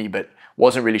at uni, but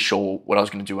wasn't really sure what I was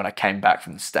going to do when I came back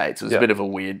from the States. It was a bit of a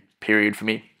weird period for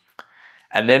me.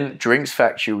 And then Drinks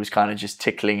Factory was kind of just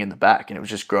tickling in the back, and it was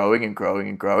just growing and growing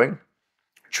and growing,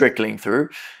 trickling through.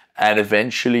 And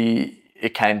eventually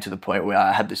it came to the point where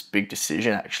I had this big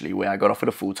decision, actually, where I got offered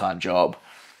a full-time job,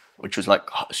 which was like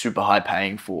super high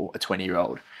paying for a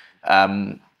 20-year-old.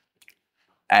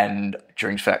 And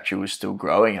Drinks Factory was still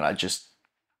growing, and I just,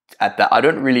 at that, I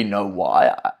don't really know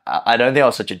why. I don't think I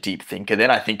was such a deep thinker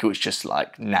then. I think it was just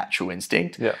like natural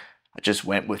instinct. Yeah. I just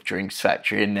went with Drinks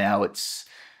Factory, and now it's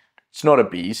not a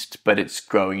beast, but it's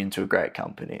growing into a great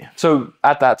company. So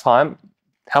at that time,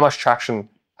 how much traction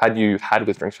had you had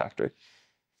with Drinks Factory?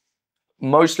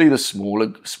 Mostly the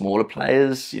smaller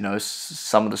players, you know,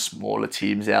 some of the smaller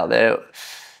teams out there.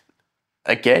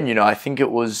 Again, you know, I think I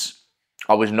was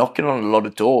knocking on a lot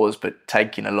of doors, but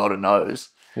taking a lot of no's.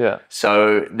 Yeah.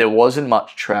 So there wasn't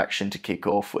much traction to kick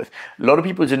off with. A lot of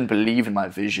people didn't believe in my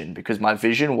vision, because my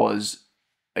vision was,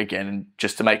 again,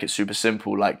 just to make it super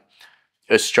simple, like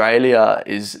Australia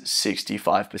is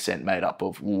 65% made up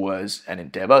of Woolworths and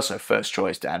Endeavour, so First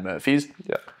Choice, Dan Murphy's.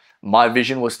 Yeah. My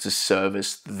vision was to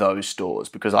service those stores,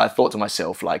 because I thought to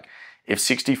myself, like, if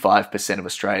 65% of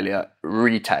Australia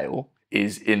retail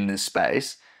is in this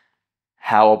space,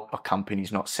 how are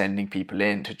companies not sending people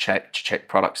in to check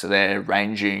products are there,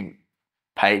 ranging,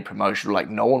 paid promotional? Like,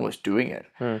 no one was doing it.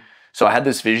 So I had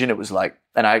this vision. It was like,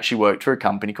 and I actually worked for a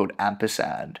company called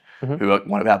Ampersand, who are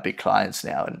one of our big clients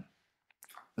now. And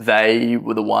they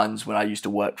were the ones, when I used to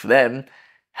work for them,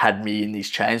 had me in these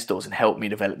chain stores and helped me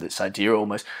develop this idea.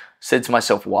 Almost said to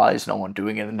myself, why is no one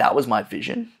doing it? And that was my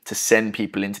vision, to send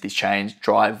people into these chains,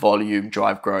 drive volume,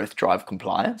 drive growth, drive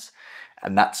compliance.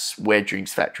 And that's where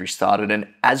Drinks Factory started. And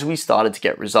as we started to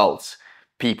get results,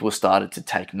 people started to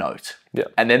take note. Yeah.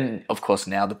 And then, of course,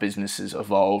 now the business has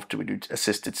evolved. We do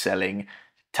assisted selling,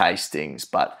 tastings,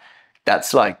 but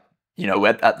that's like, you know,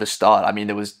 at the start, I mean,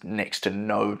 there was next to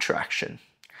no traction.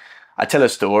 I tell a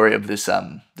story of this.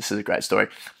 This is a great story.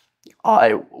 I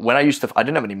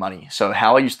didn't have any money. So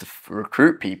how I used to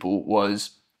recruit people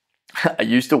was I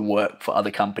used to work for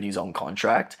other companies on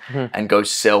contract and go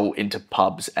sell into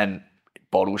pubs and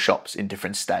bottle shops in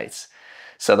different states.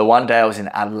 So the one day I was in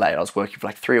Adelaide, I was working for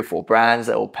like 3 or 4 brands.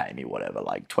 They all pay me whatever,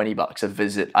 like $20 a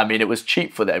visit. I mean, it was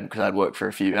cheap for them because I'd worked for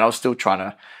a few, and I was still trying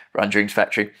to run Drinks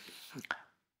Factory.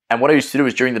 And what I used to do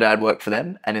was during the day I'd work for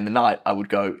them, and in the night I would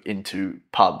go into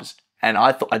pubs. And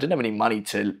I thought I didn't have any money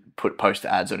to put poster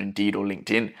ads on Indeed or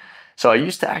LinkedIn. So I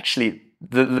used to actually,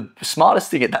 the smartest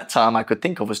thing at that time I could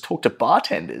think of was talk to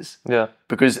bartenders. Yeah.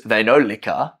 Because they know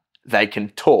liquor, they can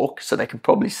talk, so they can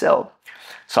probably sell.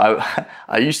 So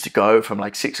I used to go from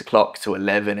like 6 o'clock to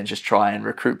 11 and just try and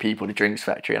recruit people to Drinks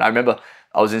Factory. And I remember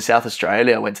I was in South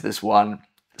Australia. I went to this one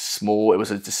it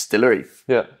was a distillery.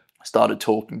 Yeah. I started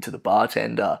talking to the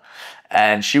bartender,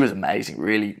 and she was amazing,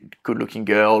 really good looking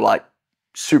girl, like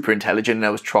super intelligent. And I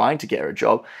was trying to get her a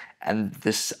job. And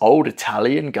this old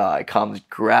Italian guy comes,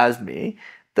 grabs me,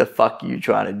 the fuck are you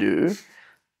trying to do?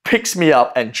 Picks me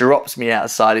up and drops me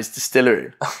outside his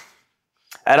distillery.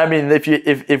 And I mean,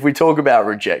 if we talk about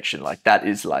rejection, like that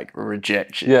is like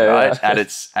rejection, right? Yeah.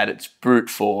 At its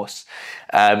brute force.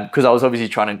 Because I was obviously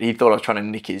he thought I was trying to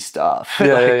nick his stuff.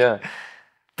 Yeah.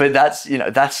 But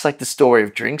that's like the story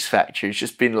of Drinks Factory. It's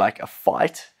just been like a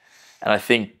fight. And I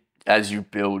think as you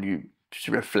build, you just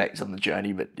reflect on the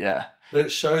journey, but yeah. But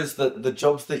it shows that the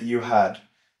jobs that you had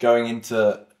going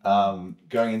into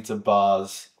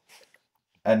bars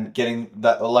and getting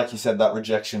that, like you said, that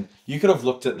rejection, you could have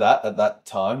looked at that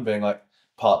time being like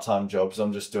part-time jobs.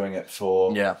 I'm just doing it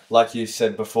for, like you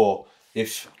said before,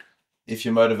 if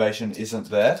your motivation isn't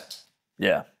there,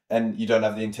 and you don't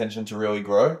have the intention to really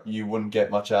grow, you wouldn't get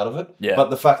much out of it. Yeah. But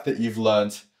the fact that you've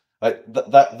learned, like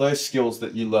those skills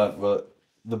that you learned were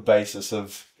the basis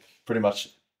of pretty much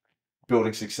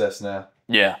building success now.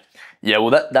 Yeah.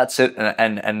 Well, that's it.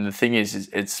 And the thing is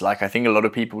it's like, I think a lot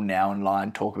of people now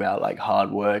online talk about like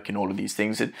hard work and all of these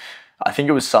things. And I think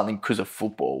it was something because of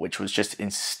football, which was just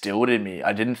instilled in me.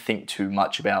 I didn't think too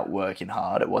much about working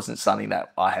hard. It wasn't something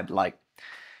that I had like,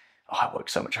 I work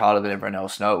so much harder than everyone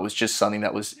else. No, it was just something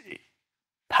that was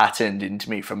patterned into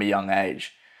me from a young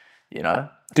age, you know?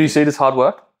 Do you see it as hard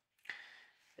work?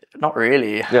 Not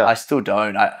really. Yeah. I still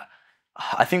don't.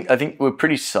 I think we're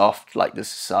pretty soft, like the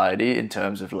society, in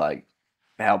terms of like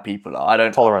how people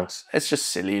are. Tolerance. It's just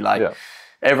silly. Like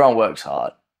everyone works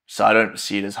hard, so I don't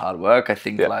see it as hard work. I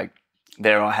think like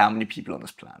there are how many people on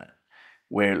this planet?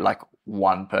 We're like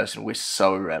one person. We're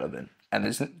so irrelevant, and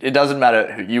it doesn't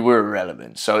matter who you were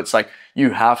irrelevant. So it's like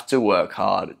you have to work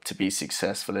hard to be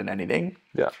successful in anything.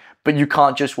 Yeah. But you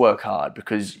can't just work hard,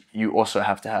 because you also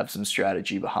have to have some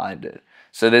strategy behind it.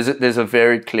 So there's a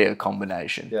very clear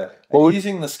combination. Yeah. Well,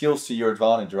 using the skills to your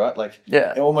advantage, right? Like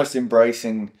almost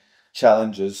embracing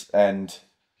challenges, and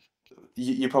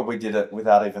you probably did it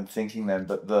without even thinking then,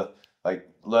 but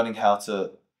learning how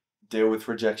to deal with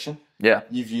rejection. Yeah.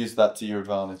 You've used that to your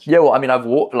advantage. Yeah, well, I mean,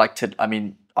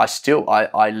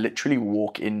 I literally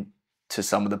walk into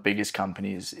some of the biggest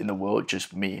companies in the world,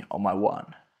 just me on my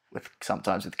one,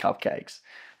 sometimes with cupcakes.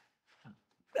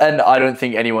 And I don't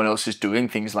think anyone else is doing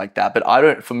things like that. But I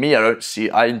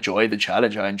enjoy the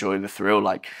challenge. I enjoy the thrill.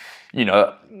 Like, you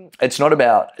know, it's not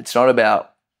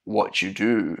about what you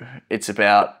do. It's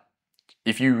about,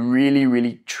 if you really,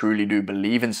 really, truly do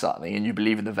believe in something and you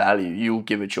believe in the value, you'll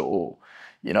give it your all,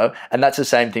 you know? And that's the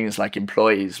same thing as like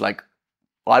employees. Like,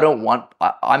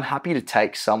 I'm happy to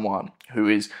take someone who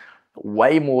is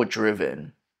way more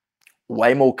driven,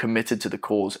 way more committed to the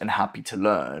cause and happy to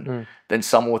learn than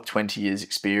someone with 20 years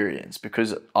experience,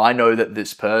 because I know that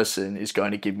this person is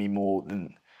going to give me more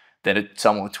than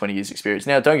someone with 20 years experience.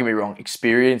 Now, don't get me wrong,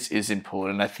 experience is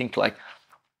important. I think like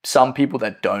some people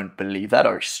that don't believe that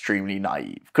are extremely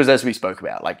naive, because as we spoke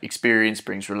about, like experience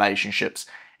brings relationships,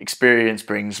 experience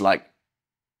brings like,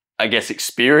 I guess,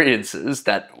 experiences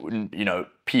that, you know,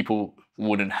 people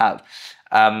wouldn't have.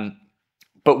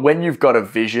 But when you've got a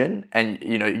vision, and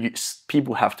you know,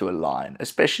 people have to align,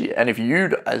 especially, and if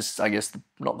you, as I guess,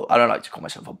 I don't like to call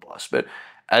myself a boss, but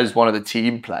as one of the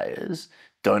team players,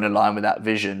 don't align with that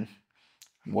vision,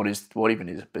 what even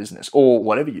is a business or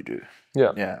whatever you do?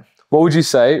 Yeah. Yeah. What would you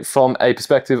say from a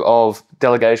perspective of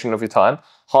delegation of your time,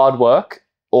 hard work,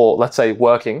 or let's say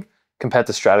working compared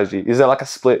to strategy? Is there like a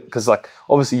split? Because like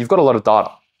obviously you've got a lot of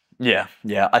data. Yeah.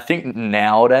 I think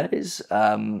nowadays,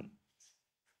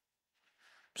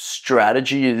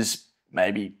 strategy is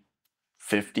maybe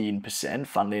 15%,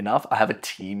 funnily enough. I have a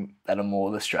team that are more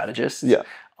the strategists. Yeah.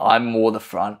 I'm more the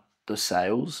front, the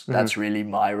sales. That's really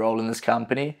my role in this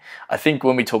company. I think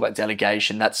when we talk about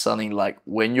delegation, that's something like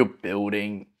when you're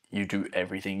building, you do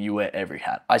everything. You wear every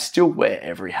hat. I still wear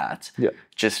every hat,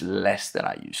 just less than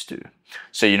I used to.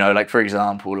 So, you know, like for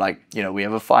example, like, you know, we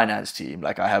have a finance team.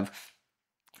 Like I have,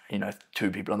 you know,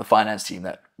 2 people on the finance team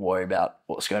that worry about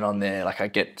what's going on there. Like I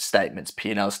get statements,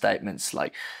 P&L statements,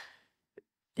 like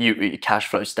cash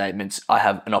flow statements. I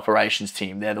have an operations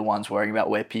team. They're the ones worrying about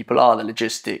where people are, the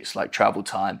logistics, like travel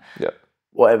time,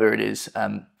 whatever it is.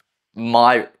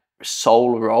 My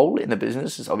sole role in the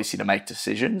business is obviously to make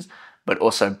decisions, but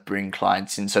also bring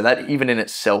clients in. So that even in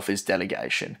itself is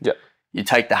delegation. You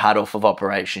take the hat off of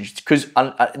operations, because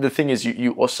the thing is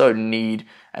you also need,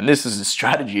 and this is a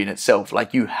strategy in itself,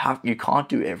 like you can't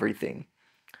do everything.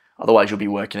 Otherwise you'll be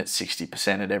working at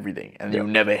 60% at everything and you'll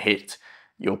never hit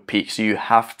your peak. So you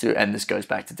have to, and this goes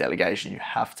back to delegation, you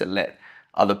have to let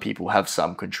other people have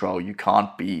some control. You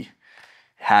can't be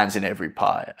hands in every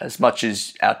pie, as much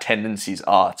as our tendencies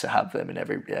are to have them in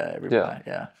every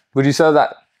pie. Would you say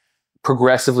that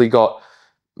progressively you got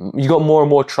more and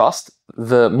more trust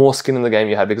the more skin in the game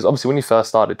you had? Because obviously when you first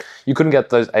started, you couldn't get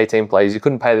those 18 players, you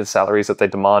couldn't pay the salaries that they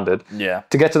demanded.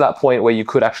 To get to that point where you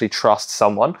could actually trust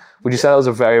someone, would you say that was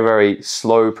a very, very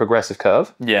slow progressive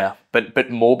curve? But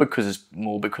more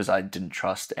because I didn't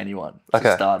trust anyone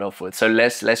to start off with. So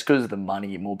less because of the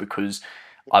money, more because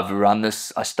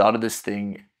I started this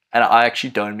thing, and I actually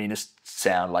don't mean to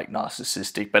sound like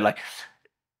narcissistic, but like,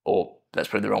 or that's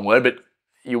probably the wrong word, but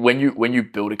when you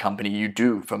build a company, you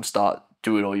do from start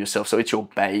do it all yourself. So it's your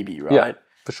baby, right? Yeah,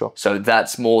 for sure. So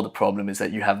that's more the problem, is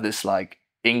that you have this like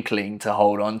inkling to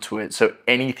hold on to it. So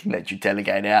anything that you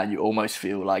delegate out, you almost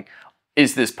feel like,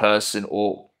 is this person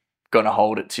or gonna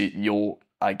hold it to your,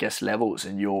 I guess, levels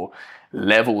and your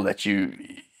level that you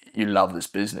love this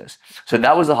business. So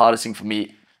that was the hardest thing for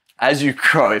me. As you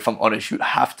grow, if I'm honest, you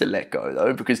have to let go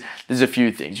though, because there's a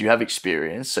few things. You have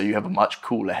experience, so you have a much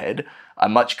cooler head.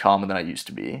 I'm much calmer than I used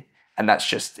to be. And that's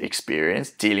just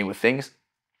experience dealing with things.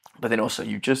 But then also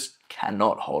you just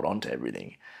cannot hold on to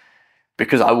everything,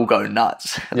 because I will go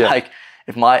nuts. Like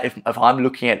if I'm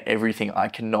looking at everything, I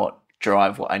cannot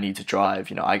drive what I need to drive.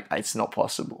 You know, it's not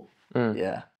possible.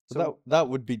 So that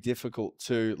would be difficult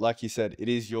to, like you said, it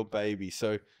is your baby.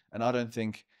 So, and I don't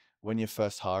think when you're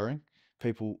first hiring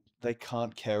people, they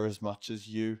can't care as much as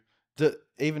you.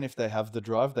 Even if they have the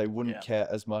drive, they wouldn't care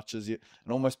as much as you,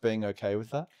 and almost being okay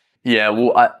with that. Yeah,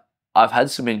 well, I've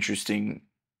had some interesting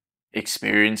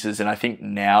experiences, and I think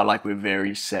now like we're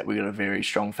very set, we've got a very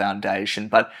strong foundation.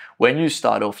 But when you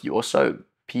start off,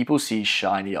 people see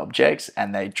shiny objects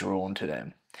and they're drawn to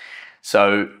them.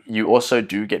 So you also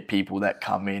do get people that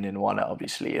come in and want to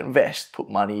obviously invest, put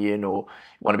money in, or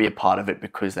want to be a part of it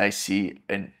because they see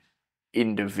an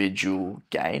individual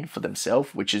gain for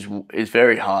themselves, which is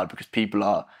very hard because people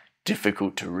are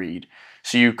difficult to read.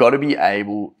 So you've got to be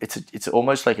able, it's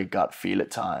almost like a gut feel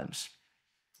at times.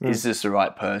 Is this the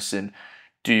right person?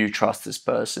 Do you trust this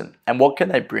person? And what can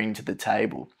they bring to the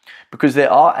table? Because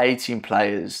there are 18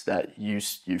 players that you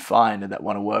find and that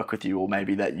want to work with you, or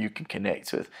maybe that you can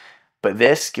connect with. But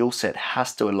their skill set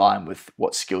has to align with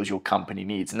what skills your company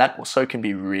needs. And that also can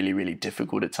be really, really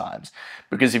difficult at times.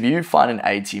 Because if you find an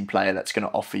 18 player that's going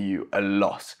to offer you a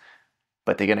lot,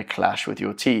 but they're going to clash with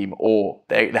your team, or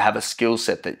they have a skill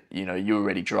set that you're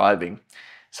already driving,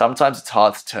 sometimes it's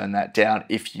hard to turn that down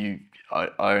if you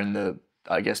are in the,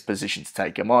 I guess, position to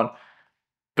take them on.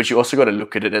 But you also got to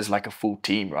look at it as like a full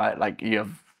team, right? Like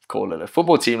call it a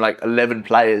football team, like 11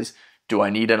 players. Do I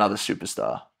need another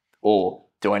superstar? Or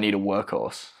do I need a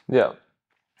workhorse? Yeah.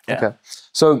 Okay.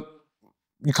 So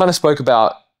you kind of spoke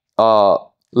about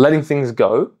letting things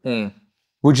go.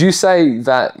 Would you say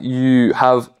that you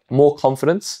have more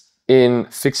confidence in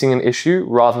fixing an issue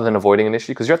rather than avoiding an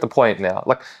issue? Because you're at the point now,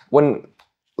 like when,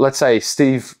 let's say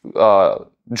Steve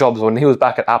Jobs, when he was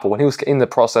back at Apple, when he was in the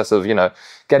process of,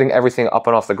 getting everything up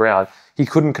and off the ground, he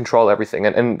couldn't control everything.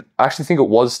 And I actually think it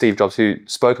was Steve Jobs who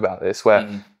spoke about this, where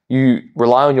you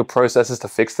rely on your processes to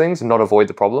fix things and not avoid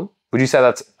the problem. Would you say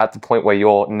that's at the point where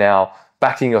you're now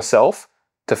backing yourself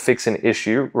to fix an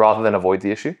issue rather than avoid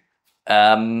the issue?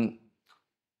 Yeah,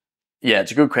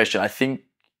 it's a good question. I think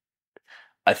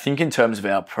in terms of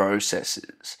our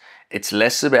processes, it's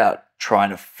less about trying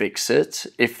to fix it.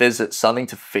 If there's something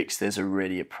to fix, there's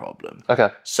already a problem. Okay.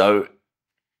 So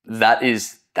that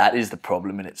is the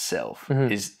problem in itself,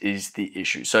 is the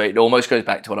issue. So it almost goes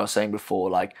back to what I was saying before,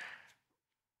 like,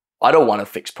 I don't want to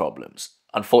fix problems.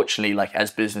 Unfortunately, like as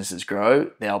businesses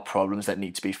grow, there are problems that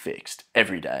need to be fixed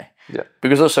every day. Yeah.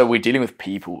 Because also we're dealing with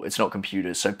people, it's not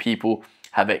computers. So people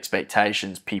have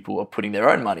expectations, people are putting their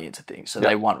own money into things. So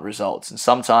they want results. And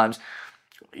sometimes,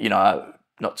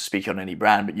 not to speak on any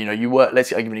brand, but you work, I'll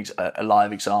give you a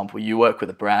live example. You work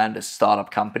with a brand, a startup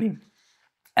company,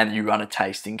 and you run a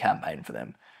tasting campaign for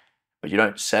them, but you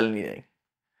don't sell anything.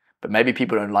 But maybe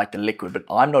people don't like the liquid, but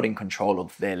I'm not in control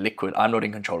of their liquid. I'm not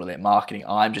in control of their marketing.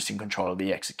 I'm just in control of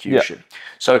the execution. Yeah.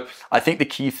 So I think the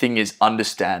key thing is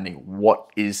understanding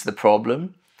what is the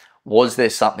problem. Was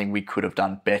there something we could have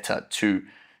done better to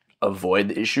avoid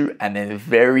the issue? And then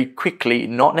very quickly,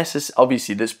 not necessarily,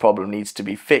 obviously this problem needs to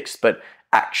be fixed, but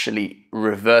actually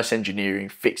reverse engineering,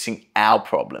 fixing our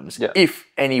problems, if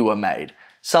any were made.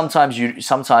 Sometimes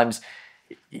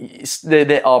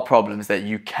there are problems that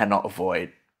you cannot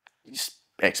avoid.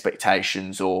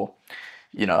 Expectations, or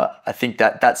I think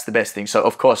that's the best thing. So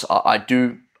of course I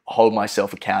do hold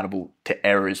myself accountable to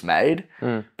errors made,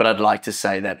 but I'd like to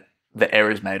say that the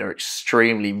errors made are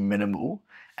extremely minimal,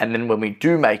 and then when we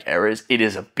do make errors, it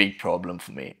is a big problem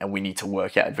for me, and we need to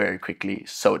work out very quickly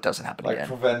so it doesn't happen again.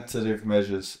 Like preventative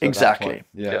measures. Exactly.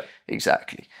 Yeah.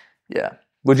 Exactly. Yeah.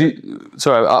 Would you?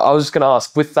 Sorry, I was just going to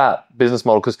ask, with that business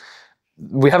model, because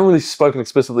we haven't really spoken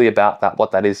explicitly about that,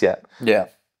 what that is yet. Yeah.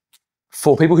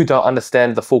 For people who don't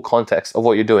understand the full context of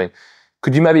what you're doing,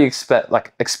 could you maybe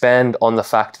expand on the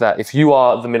fact that if you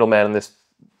are the middleman in this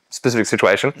specific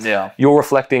situation, you're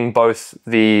reflecting both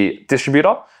the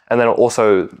distributor and then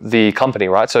also the company,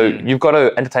 right? So you've got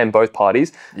to entertain both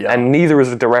parties, and neither is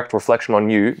a direct reflection on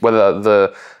you, whether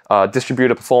the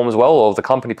distributor performs well or the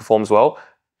company performs well.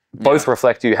 Both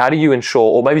reflect you. How do you ensure,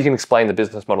 or maybe you can explain the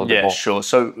business model a bit more? Yeah, sure.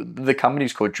 So the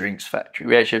company's called Drinks Factory.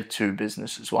 We actually have two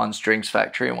businesses. One's Drinks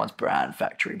Factory and one's Brand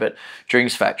Factory. But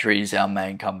Drinks Factory is our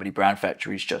main company. Brand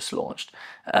Factory is just launched.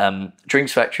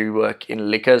 Drinks Factory work in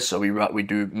liquor, so we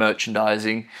do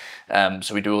merchandising.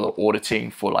 So we do all the auditing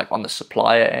for like on the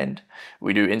supplier end.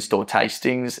 We do in-store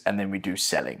tastings, and then we do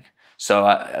selling. So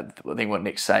I think what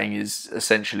Nick's saying is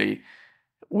essentially,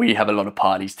 we have a lot of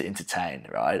parties to entertain,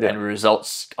 right? And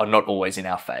results are not always in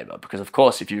our favor, because of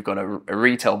course, if you've got a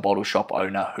retail bottle shop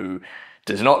owner who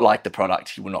does not like the product,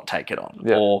 he will not take it on.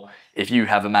 Or if you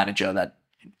have a manager that,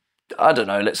 I don't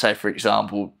know, let's say for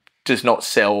example, does not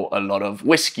sell a lot of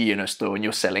whiskey in a store and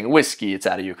you're selling whiskey, it's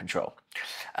out of your control.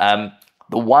 The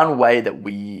one way that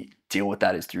we deal with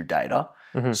that is through data.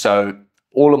 So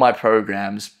all of my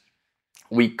programs,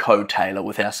 we co-tailor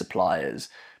with our suppliers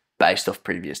based off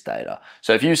previous data.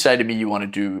 So if you say to me you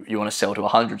want to sell to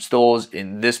 100 stores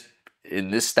in this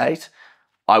state,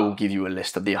 I will give you a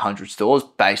list of the 100 stores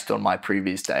based on my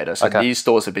previous data. So these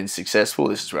stores have been successful,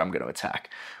 this is where I'm going to attack.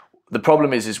 The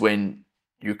problem is when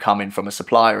you come in from a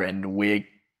supplier end and we're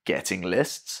getting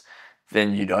lists,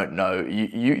 then you don't know,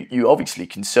 you obviously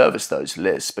can service those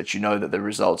lists, but you know that the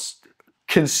results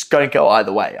can go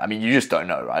either way. I mean, you just don't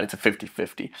know, right? It's a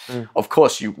 50-50. Of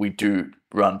course, we do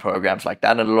run programs like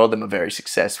that, and a lot of them are very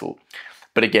successful.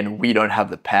 But again, we don't have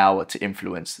the power to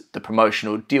influence the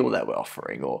promotional deal that we're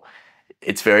offering, or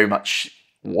it's very much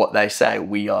what they say.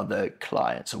 We are the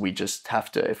client, so we just have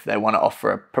to, if they want to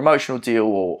offer a promotional deal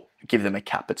or give them a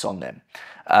cap, it's on them.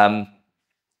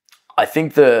 I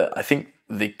think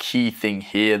the key thing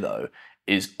here, though,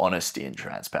 is honesty and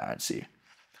transparency.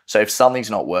 So if something's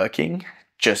not working,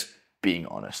 just being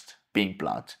honest, being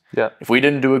blunt. If we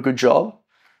didn't do a good job,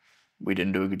 we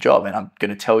didn't do a good job. And I'm going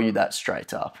to tell you that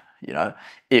straight up.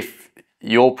 If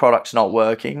your product's not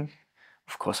working,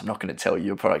 of course, I'm not going to tell you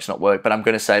your product's not working, but I'm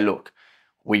going to say, look,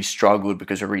 we struggled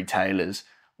because retailers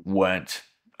weren't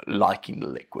liking the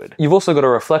liquid. You've also got a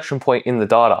reflection point in the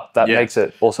data that makes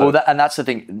it also. Well, and that's the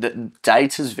thing. The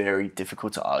data is very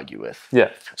difficult to argue with.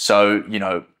 So,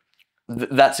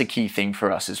 that's a key thing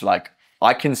for us, is like,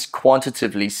 I can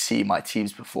quantitatively see my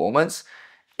team's performance.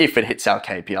 If it hits our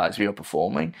KPIs, we are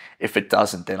performing. If it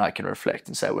doesn't, then I can reflect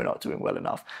and say we're not doing well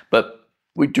enough. But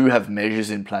we do have measures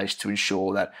in place to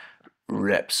ensure that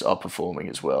reps are performing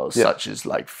as well, such as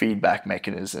like feedback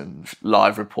mechanisms,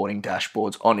 live reporting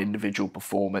dashboards on individual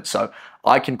performance. So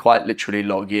I can quite literally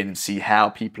log in and see how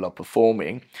people are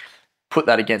performing, put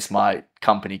that against my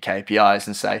company KPIs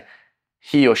and say,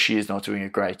 he or she is not doing a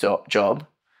great job,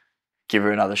 give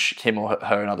her him or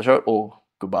her another shot, or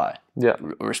goodbye.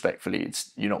 Respectfully,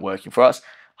 you're not working for us,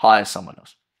 hire someone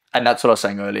else. And that's what I was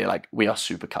saying earlier, like, we are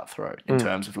super cutthroat in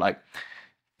terms of like,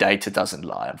 data doesn't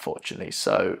lie, unfortunately.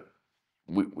 So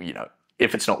we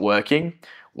if it's not working,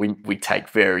 we take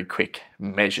very quick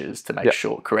measures to make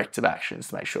sure, corrective actions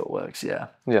to make sure it works.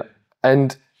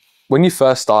 And when you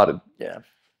first started,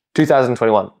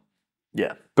 2021,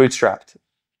 bootstrapped,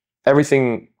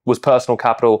 everything was personal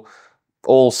capital,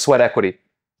 all sweat equity.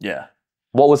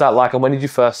 What was that like, and when did you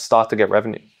first start to get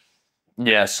revenue?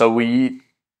 So all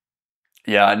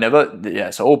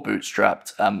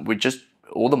bootstrapped.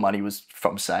 All the money was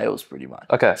from sales, pretty much.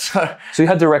 So you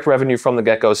had direct revenue from the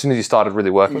get-go as soon as you started really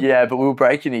working? But we were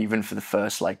breaking even for the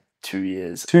first like 2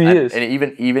 years. 2 years. And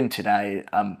even today,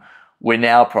 we're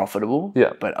now profitable.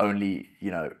 Yeah. But only,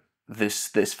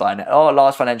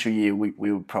 last financial year we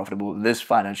were profitable. This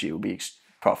financial year will be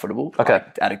profitable. Okay.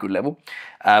 Like, at a good level.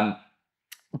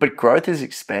 But growth is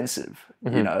expensive.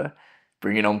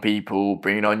 Bringing on people,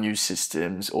 bringing on new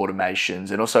systems,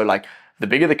 automations, and also like the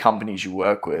bigger the companies you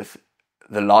work with,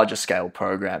 the larger scale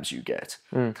programs you get.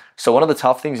 So one of the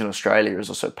tough things in Australia is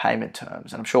also payment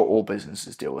terms. And I'm sure all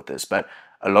businesses deal with this, but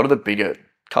a lot of the bigger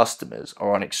customers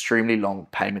are on extremely long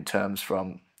payment terms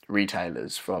from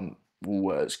retailers, from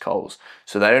Woolworths, Coles.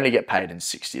 So they only get paid in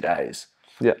 60 days.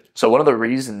 Yeah. So one of the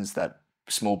reasons that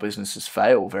small businesses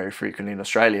fail very frequently in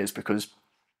Australia is because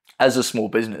as a small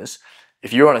business,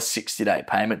 if you're on a 60-day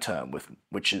payment term,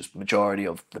 which is majority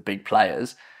of the big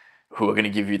players who are going to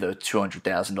give you the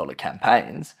 $200,000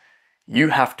 campaigns, you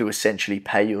have to essentially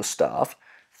pay your staff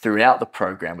throughout the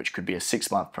program, which could be a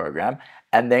 6-month program,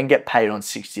 and then get paid on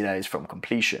 60 days from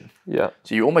completion. Yeah.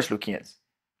 So you're almost looking at,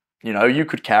 you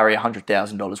could carry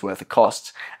 $100,000 worth of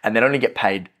costs and then only get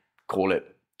paid, call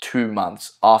it 2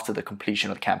 months after the completion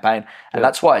of the campaign. And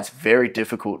that's why it's very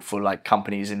difficult for like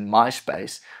companies in my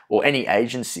space or any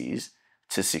agencies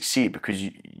to succeed, because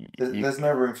there's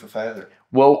no room for failure.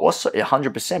 Well, also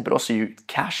 100%, but also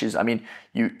cash is. I mean,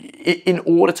 in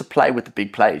order to play with the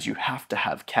big players, you have to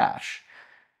have cash.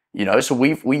 So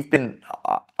we've been,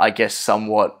 I guess,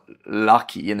 somewhat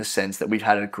lucky in the sense that we've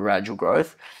had a gradual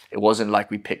growth. It wasn't like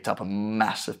we picked up a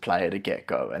massive player to get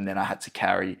go, and then I had to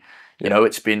carry.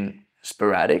 It's been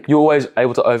sporadic. You're always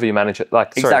able to manage it,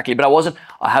 Exactly, but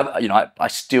I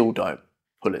still don't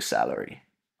pull a salary.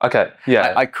 Okay,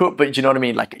 yeah. I could, but you know what I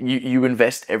mean? Like you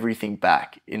invest everything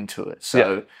back into it.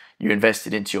 So you invest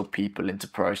it into your people, into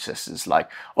processes. Like,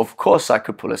 of course I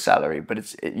could pull a salary, but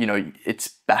it's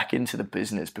back into the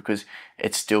business because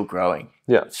it's still growing.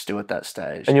 Yeah. It's still at that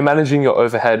stage. And you're managing your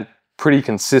overhead pretty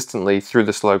consistently through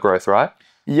the slow growth, right?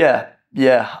 Yeah.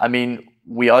 Yeah. I mean,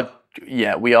 we are.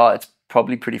 It's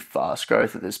probably pretty fast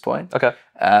growth at this point. Okay.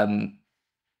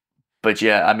 But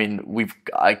yeah, I mean,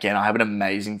 I have an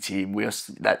amazing team.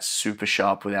 That's super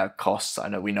sharp with our costs.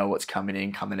 We know what's coming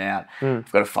in, coming out.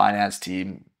 We've got a finance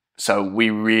team. So we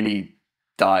really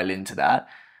dial into that.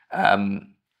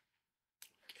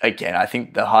 Again, I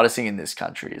think the hardest thing in this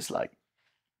country is like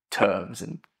terms,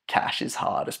 and cash is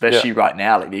hard, especially right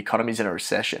now. Like the economy's in a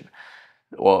recession,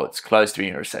 or it's close to being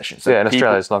in a recession. So in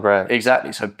Australia, it's not great.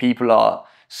 Exactly. So people are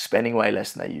spending way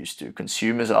less than they used to.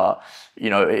 Consumers are,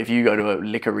 if you go to a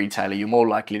liquor retailer, you're more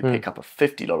likely to pick up a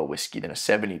 $50 whiskey than a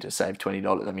 $70 to save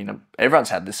 $20. I mean, everyone's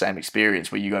had the same experience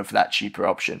where you go for that cheaper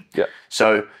option. Yeah.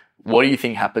 So what do you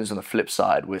think happens on the flip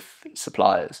side with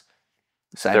suppliers?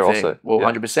 Same thing. Also,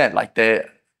 100%. Like they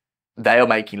are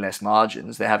making less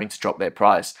margins. They're having to drop their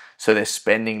price. So they're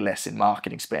spending less in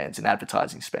marketing spends and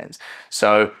advertising spends.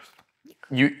 So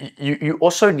you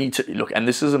also need to look, and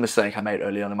this is a mistake I made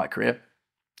early on in my career.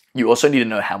 You also need to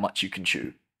know how much you can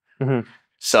chew. Mm-hmm.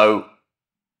 So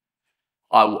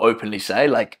I will openly say,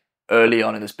 like, early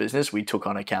on in this business, we took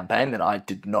on a campaign that I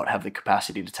did not have the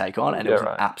capacity to take on, and it was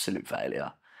an absolute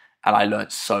failure. And I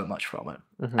learned so much from it.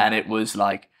 Mm-hmm. And it was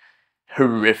like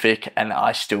horrific, and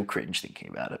I still cringe thinking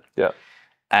about it. Yeah.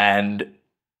 And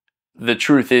the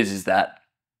truth is that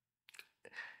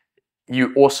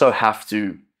you also have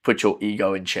to put your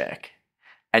ego in check,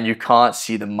 and you can't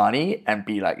see the money and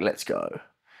be like, let's go.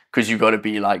 Because you've got to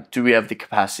be like, do we have the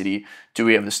capacity? Do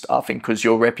we have the staffing? Because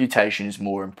your reputation is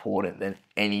more important than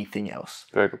anything else.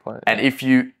 Very good point. And if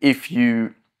you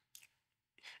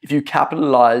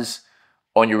capitalize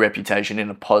on your reputation in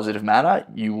a positive manner,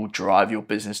 you will drive your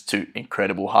business to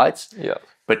incredible heights. Yeah.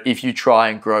 But if you try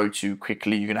and grow too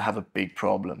quickly, you're going to have a big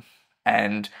problem.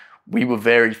 And we were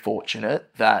very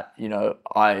fortunate that, we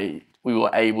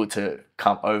were able to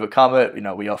overcome it.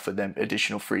 We offered them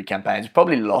additional free campaigns. We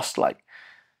probably lost like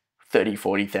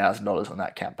 $30,000-$40,000 on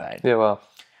that campaign. Yeah, wow.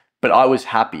 But I was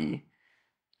happy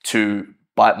to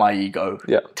bite my ego,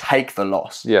 take the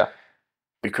loss. Yeah.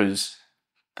 Because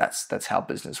that's how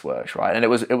business works, right? And it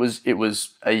was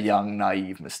a young,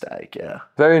 naive mistake, yeah.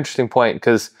 Very interesting point,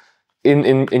 because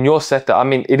in your sector, I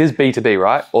mean, it is B2B,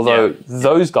 right? Although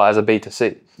those guys are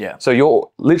B2C. Yeah. So you're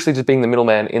literally just being the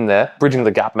middleman in there, bridging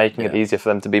the gap, making it easier for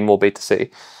them to be more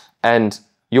B2C. And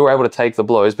you're able to take the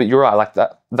blows, but you're right, like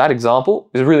that example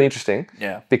is really interesting.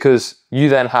 Yeah. Because you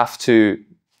then have to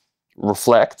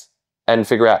reflect and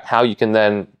figure out how you can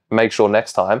then make sure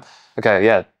next time,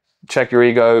 check your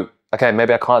ego, okay,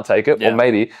 maybe I can't take it, or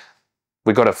maybe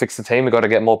we got to fix the team, we got to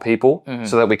get more people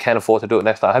so that we can afford to do it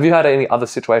next time. Have you had any other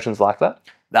situations like that?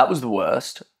 That was the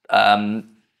worst.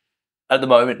 At the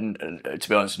moment, to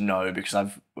be honest, no,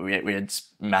 because we had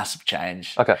massive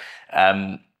change. Okay.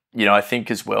 I think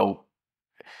as well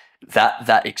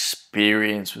that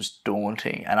experience was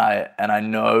daunting, and I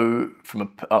know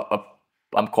from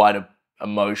I'm quite a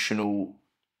emotional,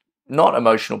 not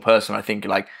emotional person. I think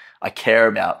like I care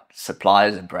about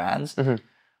suppliers and brands.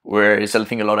 Whereas I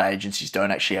think a lot of agencies don't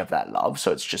actually have that love.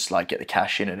 So it's just like get the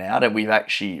cash in and out. And we've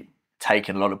actually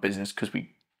taken a lot of business because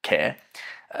we care.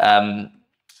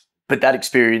 But that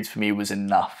experience for me was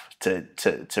enough to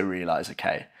realize,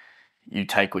 okay, you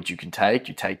take what you can take,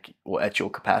 you take at your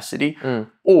capacity,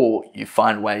 or you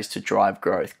find ways to drive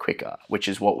growth quicker, which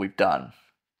is what we've done.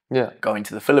 Yeah. Going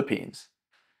to the Philippines,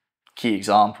 key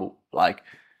example, like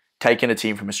taking a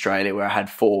team from Australia where I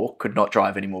had 4, could not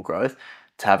drive any more growth,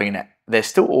 to having they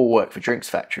still all work for Drinks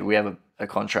Factory. We have a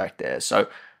contract there. So,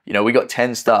 we got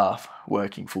 10 staff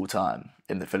working full time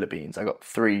in the Philippines. I got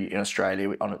 3 in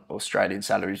Australia on Australian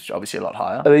salaries, obviously a lot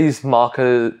higher. Are these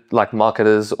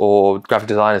marketers or graphic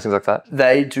designers, things like that?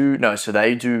 They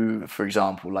do, for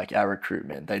example, like our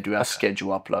recruitment. They do our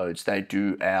schedule uploads. They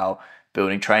do our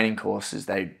building training courses.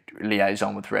 They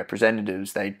liaison with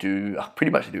representatives. They do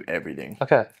pretty much everything.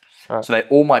 Okay. All right. So they're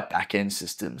all my back end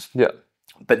systems. Yeah.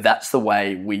 But that's the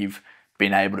way we've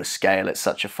been able to scale at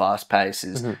such a fast pace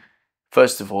is,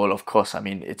 first of all, of course, I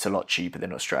mean, it's a lot cheaper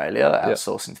than Australia,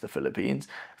 outsourcing to the Philippines.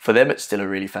 For them, it's still a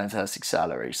really fantastic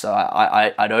salary. So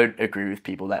I don't agree with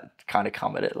people that kind of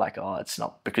come at it like, oh, it's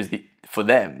not, because for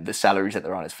them, the salaries that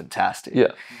they're on is fantastic.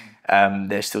 Yeah.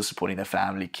 They're still supporting their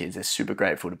family, kids. They're super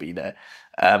grateful to be there.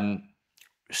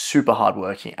 Super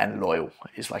hardworking and loyal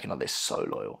is like, they're so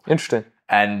loyal. Interesting.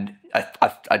 And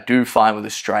I do find with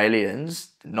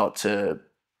Australians, not to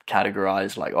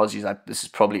categorize like Aussies, this is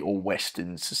probably all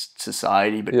Western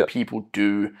society, but people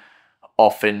do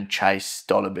often chase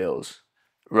dollar bills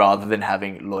rather than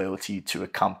having loyalty to a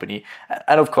company.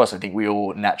 And of course, I think we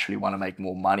all naturally want to make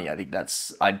more money. I think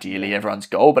that's ideally everyone's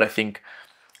goal. But I think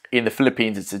in the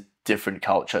Philippines, it's a different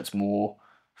culture. It's more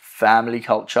family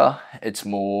culture. It's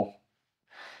more...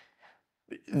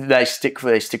 They stick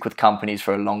with companies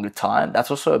for a longer time. That's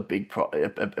also a big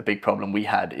problem we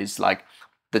had, is like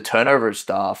the turnover of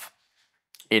staff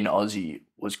in Aussie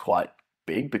was quite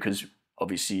big because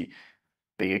obviously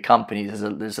bigger companies,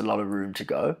 there's a lot of room to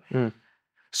go.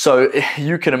 So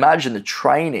you can imagine the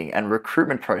training and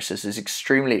recruitment process is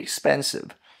extremely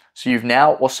expensive. So you've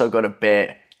now also got to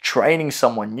bear training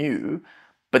someone new,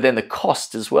 but then the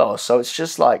cost as well. So it's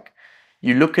just like,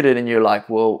 you look at it and you're like,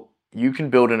 well, you can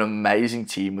build an amazing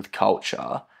team with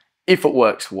culture if it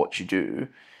works for what you do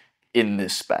in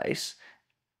this space,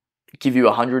 give you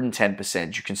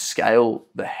 110%. You can scale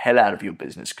the hell out of your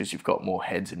business because you've got more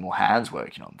heads and more hands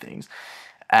working on things.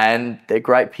 And they're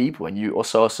great people, and you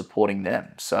also are supporting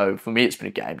them. So for me, it's been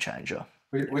a game changer.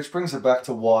 Which brings it back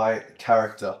to why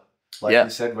character, like you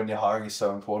said, when you're hiring is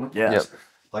so important. Yeah.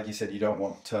 Like you said, you don't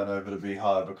want turnover to be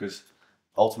high because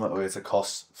ultimately it's a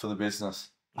cost for the business.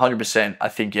 100%. I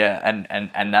think,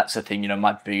 and that's the thing,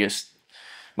 my biggest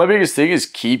thing is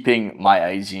keeping my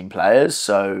Asian players.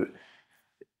 So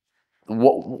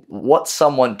what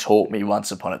someone taught me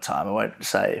once upon a time, I won't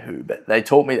say who, but they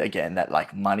taught me again that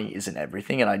like money isn't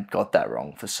everything, and I got that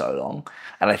wrong for so long.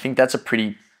 And I think that's a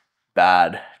pretty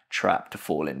bad trap to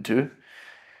fall into,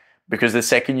 because the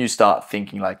second you start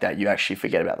thinking like that, you actually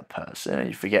forget about the person and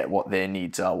you forget what their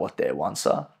needs are, what their wants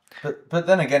are. But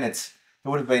then again, it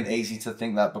would have been easy to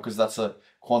think that because that's a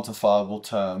quantifiable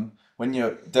term. When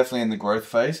you're definitely in the growth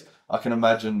phase, I can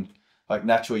imagine like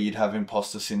naturally you'd have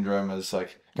imposter syndrome as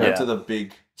like go to the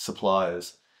big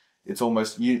suppliers. It's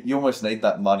almost you almost need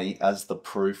that money as the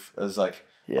proof, as like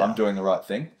I'm doing the right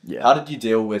thing. Yeah. How did you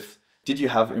deal with? Did you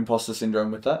have imposter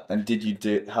syndrome with that? And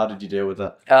how did you deal with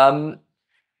that?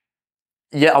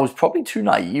 Yeah, I was probably too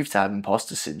naive to have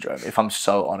imposter syndrome, if I'm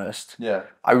so honest. Yeah.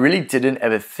 I really didn't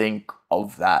ever think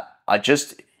of that.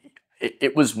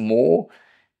 It was more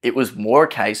a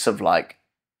case of like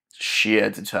sheer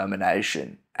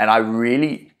determination. And I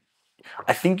really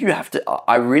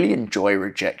enjoy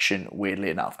rejection, weirdly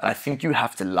enough. And I think you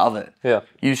have to love it. Yeah.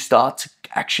 You start to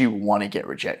actually want to get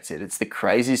rejected. It's the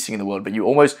craziest thing in the world, but you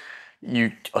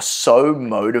are so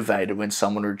motivated when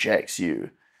someone rejects you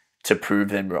to prove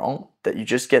them wrong that you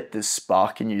just get this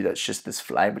spark in you that's just this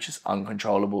flame, which is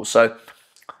uncontrollable. So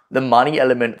the money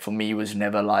element for me was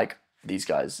never like, these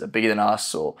guys are bigger than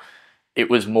us, or it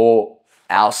was more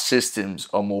our systems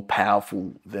are more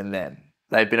powerful than them.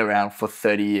 They've been around for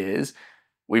 30 years.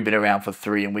 We've been around for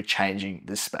 3 and we're changing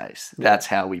this space. Yeah.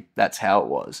 That's how it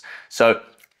was. So,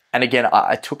 and again,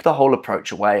 I took the whole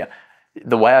approach away.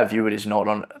 The way I view it is not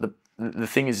on the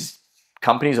thing is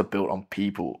companies are built on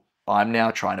people. I'm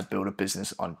now trying to build a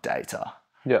business on data.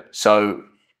 Yeah. So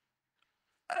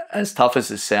as tough as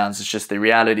this sounds, it's just the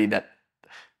reality that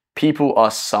people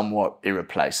are somewhat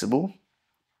irreplaceable.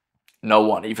 No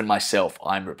one, even myself,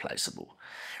 I'm replaceable,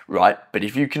 right? But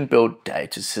if you can build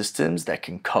data systems that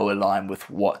can co-align with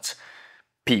what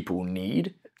people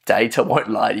need, data won't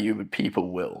lie to you, but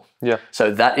people will. Yeah.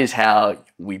 So that is how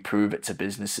we prove it to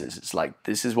businesses. It's like,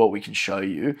 this is what we can show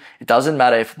you. It doesn't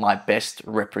matter if my best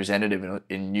representative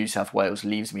in New South Wales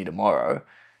leaves me tomorrow,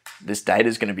 this data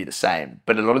is going to be the same.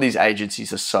 But a lot of these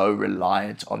agencies are so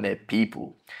reliant on their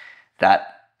people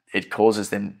that it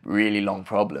causes them really long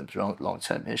problems,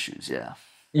 long-term issues. Yeah.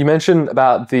 You mentioned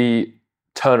about the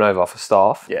turnover for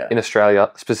staff in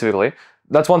Australia specifically.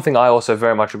 That's one thing I also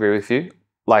very much agree with you.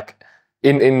 Like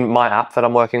in my app that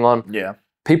I'm working on,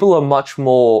 people are much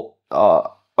more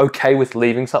okay with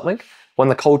leaving something when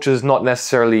the culture is not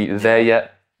necessarily there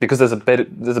yet, because there's a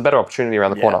better opportunity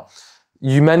around the corner.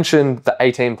 You mentioned the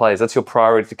 18 players. That's your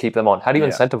priority to keep them on. How do you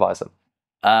incentivize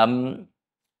them?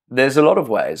 There's a lot of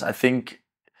ways. I think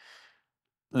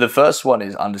the first one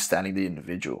is understanding the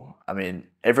individual. I mean,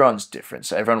 everyone's different,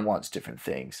 so everyone wants different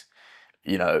things.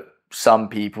 You know, some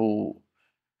people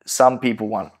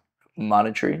want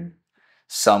monitoring.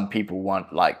 Some people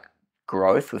want like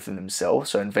growth within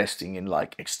themselves, so investing in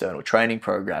like external training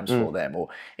programs for them, or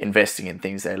investing in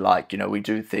things they like. You know, we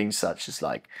do things such as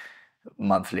like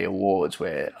monthly awards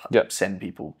where I send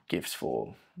people gifts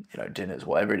for, you know, dinners,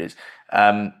 whatever it is.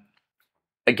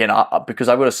 Again, because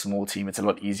I've got a small team, it's a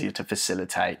lot easier to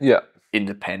facilitate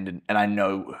independent, and I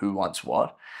know who wants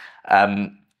what.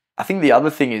 I think the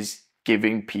other thing is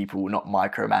giving people, not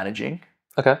micromanaging.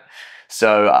 Okay.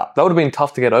 So that would have been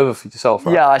tough to get over for yourself,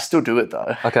 right? Yeah, I still do it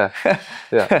though. Okay.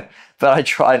 Yeah. But I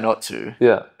try not to.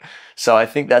 Yeah. So I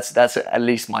think that's at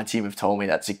least my team have told me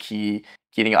that's a key.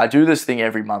 I do this thing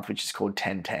every month, which is called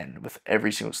 10-10 with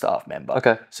every single staff member.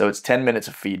 Okay. So it's 10 minutes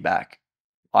of feedback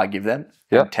I give them,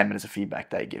 and 10 minutes of feedback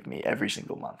they give me every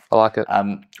single month. I like it.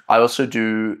 I also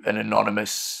do an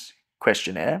anonymous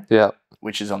questionnaire,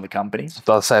 which is on the company.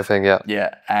 The same thing, yeah.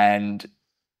 Yeah, and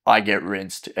I get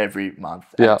rinsed every month.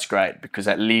 And it's great because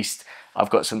at least I've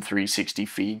got some 360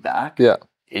 feedback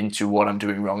into what I'm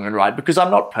doing wrong and right, because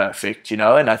I'm not perfect, you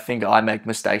know, and I think I make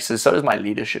mistakes, and so does my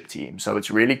leadership team. So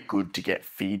it's really good to get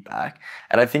feedback.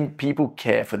 And I think people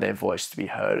care for their voice to be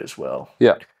heard as well.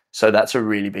 Yeah. So that's a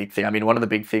really big thing. I mean, one of the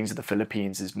big things in the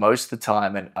Philippines is most of the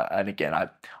time, and again,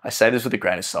 I say this with a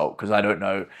grain of salt because I don't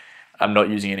know, I'm not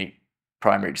using any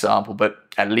primary example, but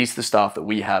at least the staff that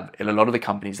we have in a lot of the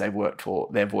companies they've worked for,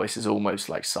 their voice is almost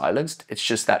like silenced. It's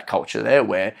just that culture there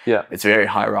where it's very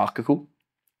hierarchical,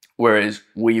 whereas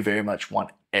we very much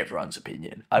want everyone's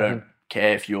opinion. I don't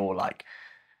care if you're like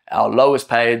our lowest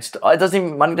paid, money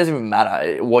doesn't even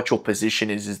matter. What your position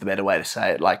is the better way to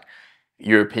say it. Like,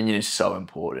 your opinion is so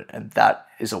important, and that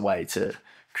is a way to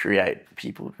create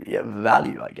people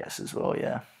value, I guess, as well.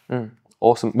 Yeah.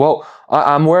 Awesome. Well,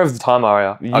 I'm aware of the time,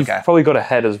 Ariah. You've probably got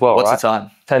ahead as well. What's right?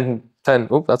 the time? 10.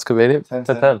 Oh, that's convenient. 10.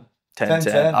 10.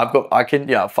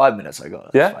 5 minutes. I got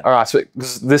it. Yeah. All right. So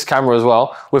this camera as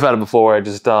well, we've had it before. It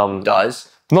just dies.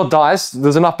 Not dies.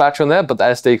 There's enough battery on there, but the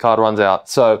SD card runs out.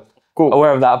 So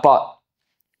aware of that. But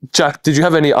Jack, did you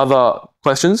have any other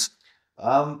questions?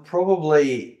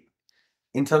 Probably.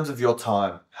 In terms of your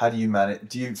time, how do you manage?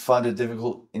 Do you find it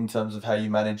difficult in terms of how you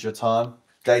manage your time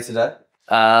day to day?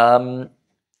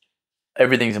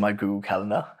 Everything's in my Google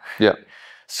Calendar. Yeah.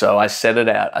 So I set it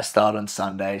out. I start on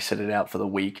Sunday, set it out for the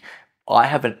week. I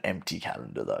have an empty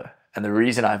calendar though. And the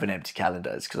reason I have an empty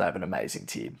calendar is because I have an amazing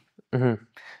team.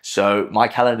 So my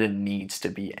calendar needs to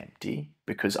be empty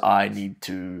because I need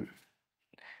to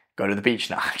go to the beach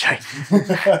now. I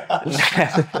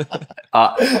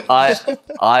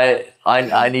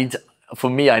need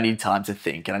time to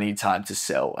think, and I need time to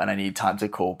sell, and I need time to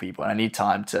call people, and I need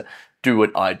time to do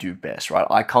what I do best, right?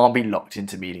 I can't be locked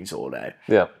into meetings all day.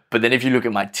 Yeah. But then if you look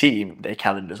at my team, their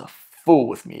calendars are full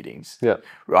with meetings. Yeah.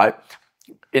 Right?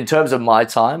 In terms of my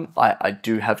time, I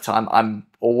do have time. I'm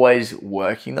always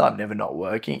working though. I'm never not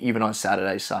working. Even on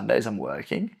Saturdays, Sundays, I'm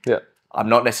working. Yeah. I'm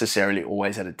not necessarily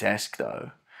always at a desk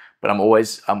though. But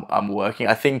I'm working.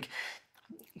 I think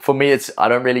for me, I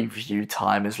don't really view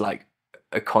time as like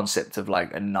a concept of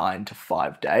like a 9 to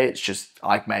 5 day. It's just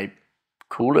I may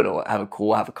call it or have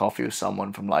a coffee with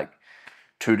someone from like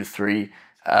 2 to 3,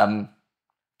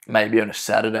 maybe on a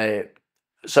Saturday.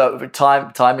 So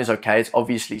time is okay. It's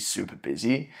obviously super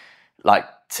busy. Like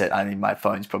I mean, my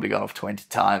phone's probably gone off 20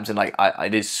 times, and like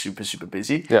it is super, super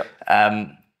busy. Yeah.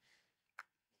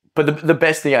 But the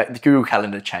best thing, the Google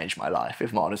Calendar changed my life,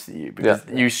 if I'm honest with you, because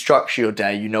you structure your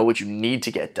day, you know what you need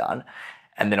to get done,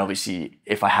 And then obviously,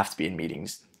 if I have to be in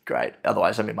meetings, great.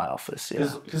 Otherwise, I'm in my office.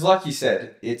 Yeah. Because like you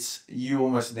said, you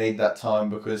almost need that time,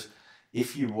 because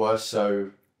if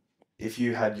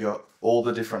you had all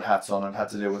the different hats on and had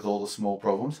to deal with all the small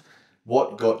problems,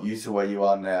 what got you to where you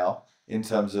are now in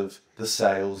terms of the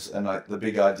sales and like the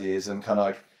big ideas and kind of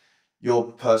like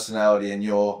your personality and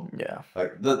your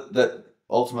like that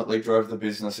ultimately drove the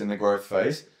business in the growth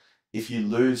phase. If you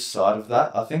lose sight of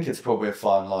that, I think it's probably a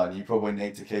fine line. You probably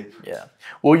need to keep. Yeah.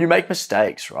 Well, you make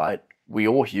mistakes, right? We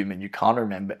all human. You can't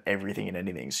remember everything and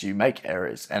anything. So you make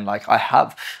errors. And like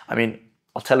I'll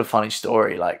tell a funny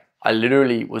story. Like I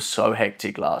literally was so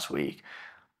hectic last week.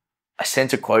 I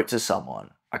sent a quote to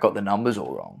someone. I got the numbers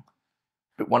all wrong.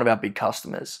 But one of our big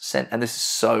customers sent, and this is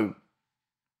so,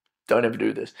 don't ever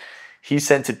do this. He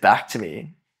sent it back to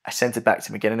me. I sent it back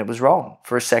to him again and it was wrong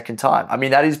for a second time. I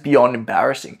mean, that is beyond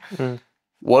embarrassing.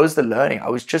 What was the learning?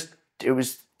 It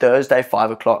was Thursday, 5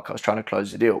 o'clock. I was trying to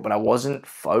close the deal, but I wasn't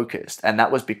focused. And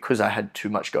that was because I had too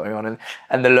much going on.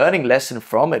 And the learning lesson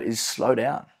from it is slow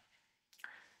down.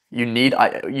 You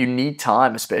need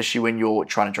time, especially when you're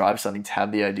trying to drive something, to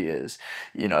have the ideas,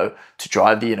 to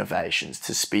drive the innovations,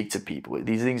 to speak to people.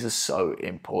 These things are so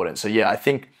important. So yeah, I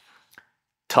think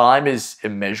time is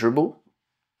immeasurable.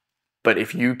 But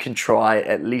if you can try,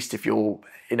 at least if you're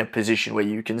in a position where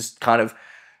you can kind of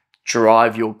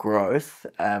drive your growth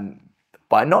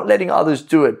by not letting others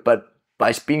do it, but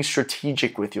by being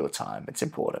strategic with your time, it's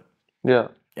important. Yeah.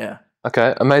 Yeah.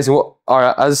 Okay, amazing. Well, all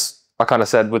right, as I kind of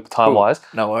said with time-wise,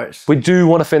 no worries. We do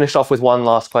want to finish off with one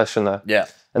last question though. Yeah.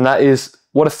 And that is,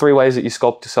 what are 3 ways that you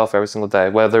sculpt yourself every single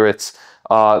day? Whether it's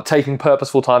taking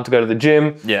purposeful time to go to the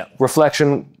gym,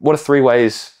 reflection, what are 3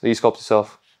 ways that you sculpt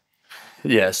yourself?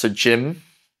 Yeah, so gym,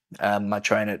 I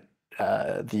train at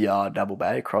the Yard Double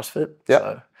Bay, CrossFit. Yeah.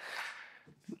 So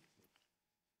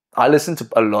I listen to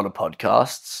a lot of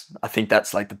podcasts. I think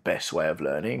that's like the best way of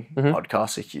learning.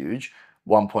 Podcasts are huge.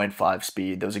 1.5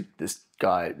 speed. There was this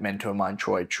guy, mentor of mine,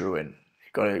 Troy Truen.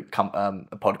 He got a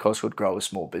podcast called Grow a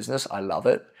Small Business. I love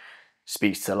it.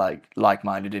 Speaks to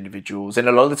like-minded individuals. And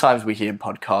a lot of the times we hear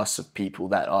podcasts of people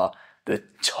that are the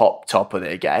top of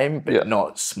their game, but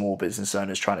not small business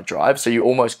owners trying to drive. So you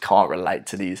almost can't relate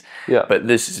to these. Yeah. But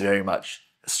this is very much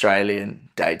Australian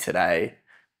day-to-day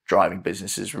driving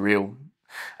businesses, real.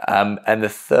 And the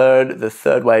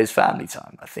third way is family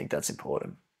time. I think that's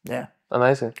important. Yeah.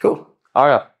 Amazing. Cool.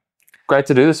 Ariah, great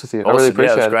to do this with you. Awesome. I really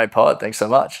appreciate it. It was a great pod. Thanks so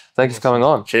much. Thank you for coming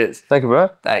on. Cheers. Thank you, bro.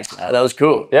 Thanks, man. That was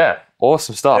cool. Yeah.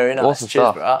 Awesome stuff. Very nice. Awesome Cheers,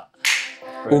 stuff. bro.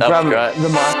 We'll that grab was great. the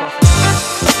mic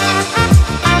off.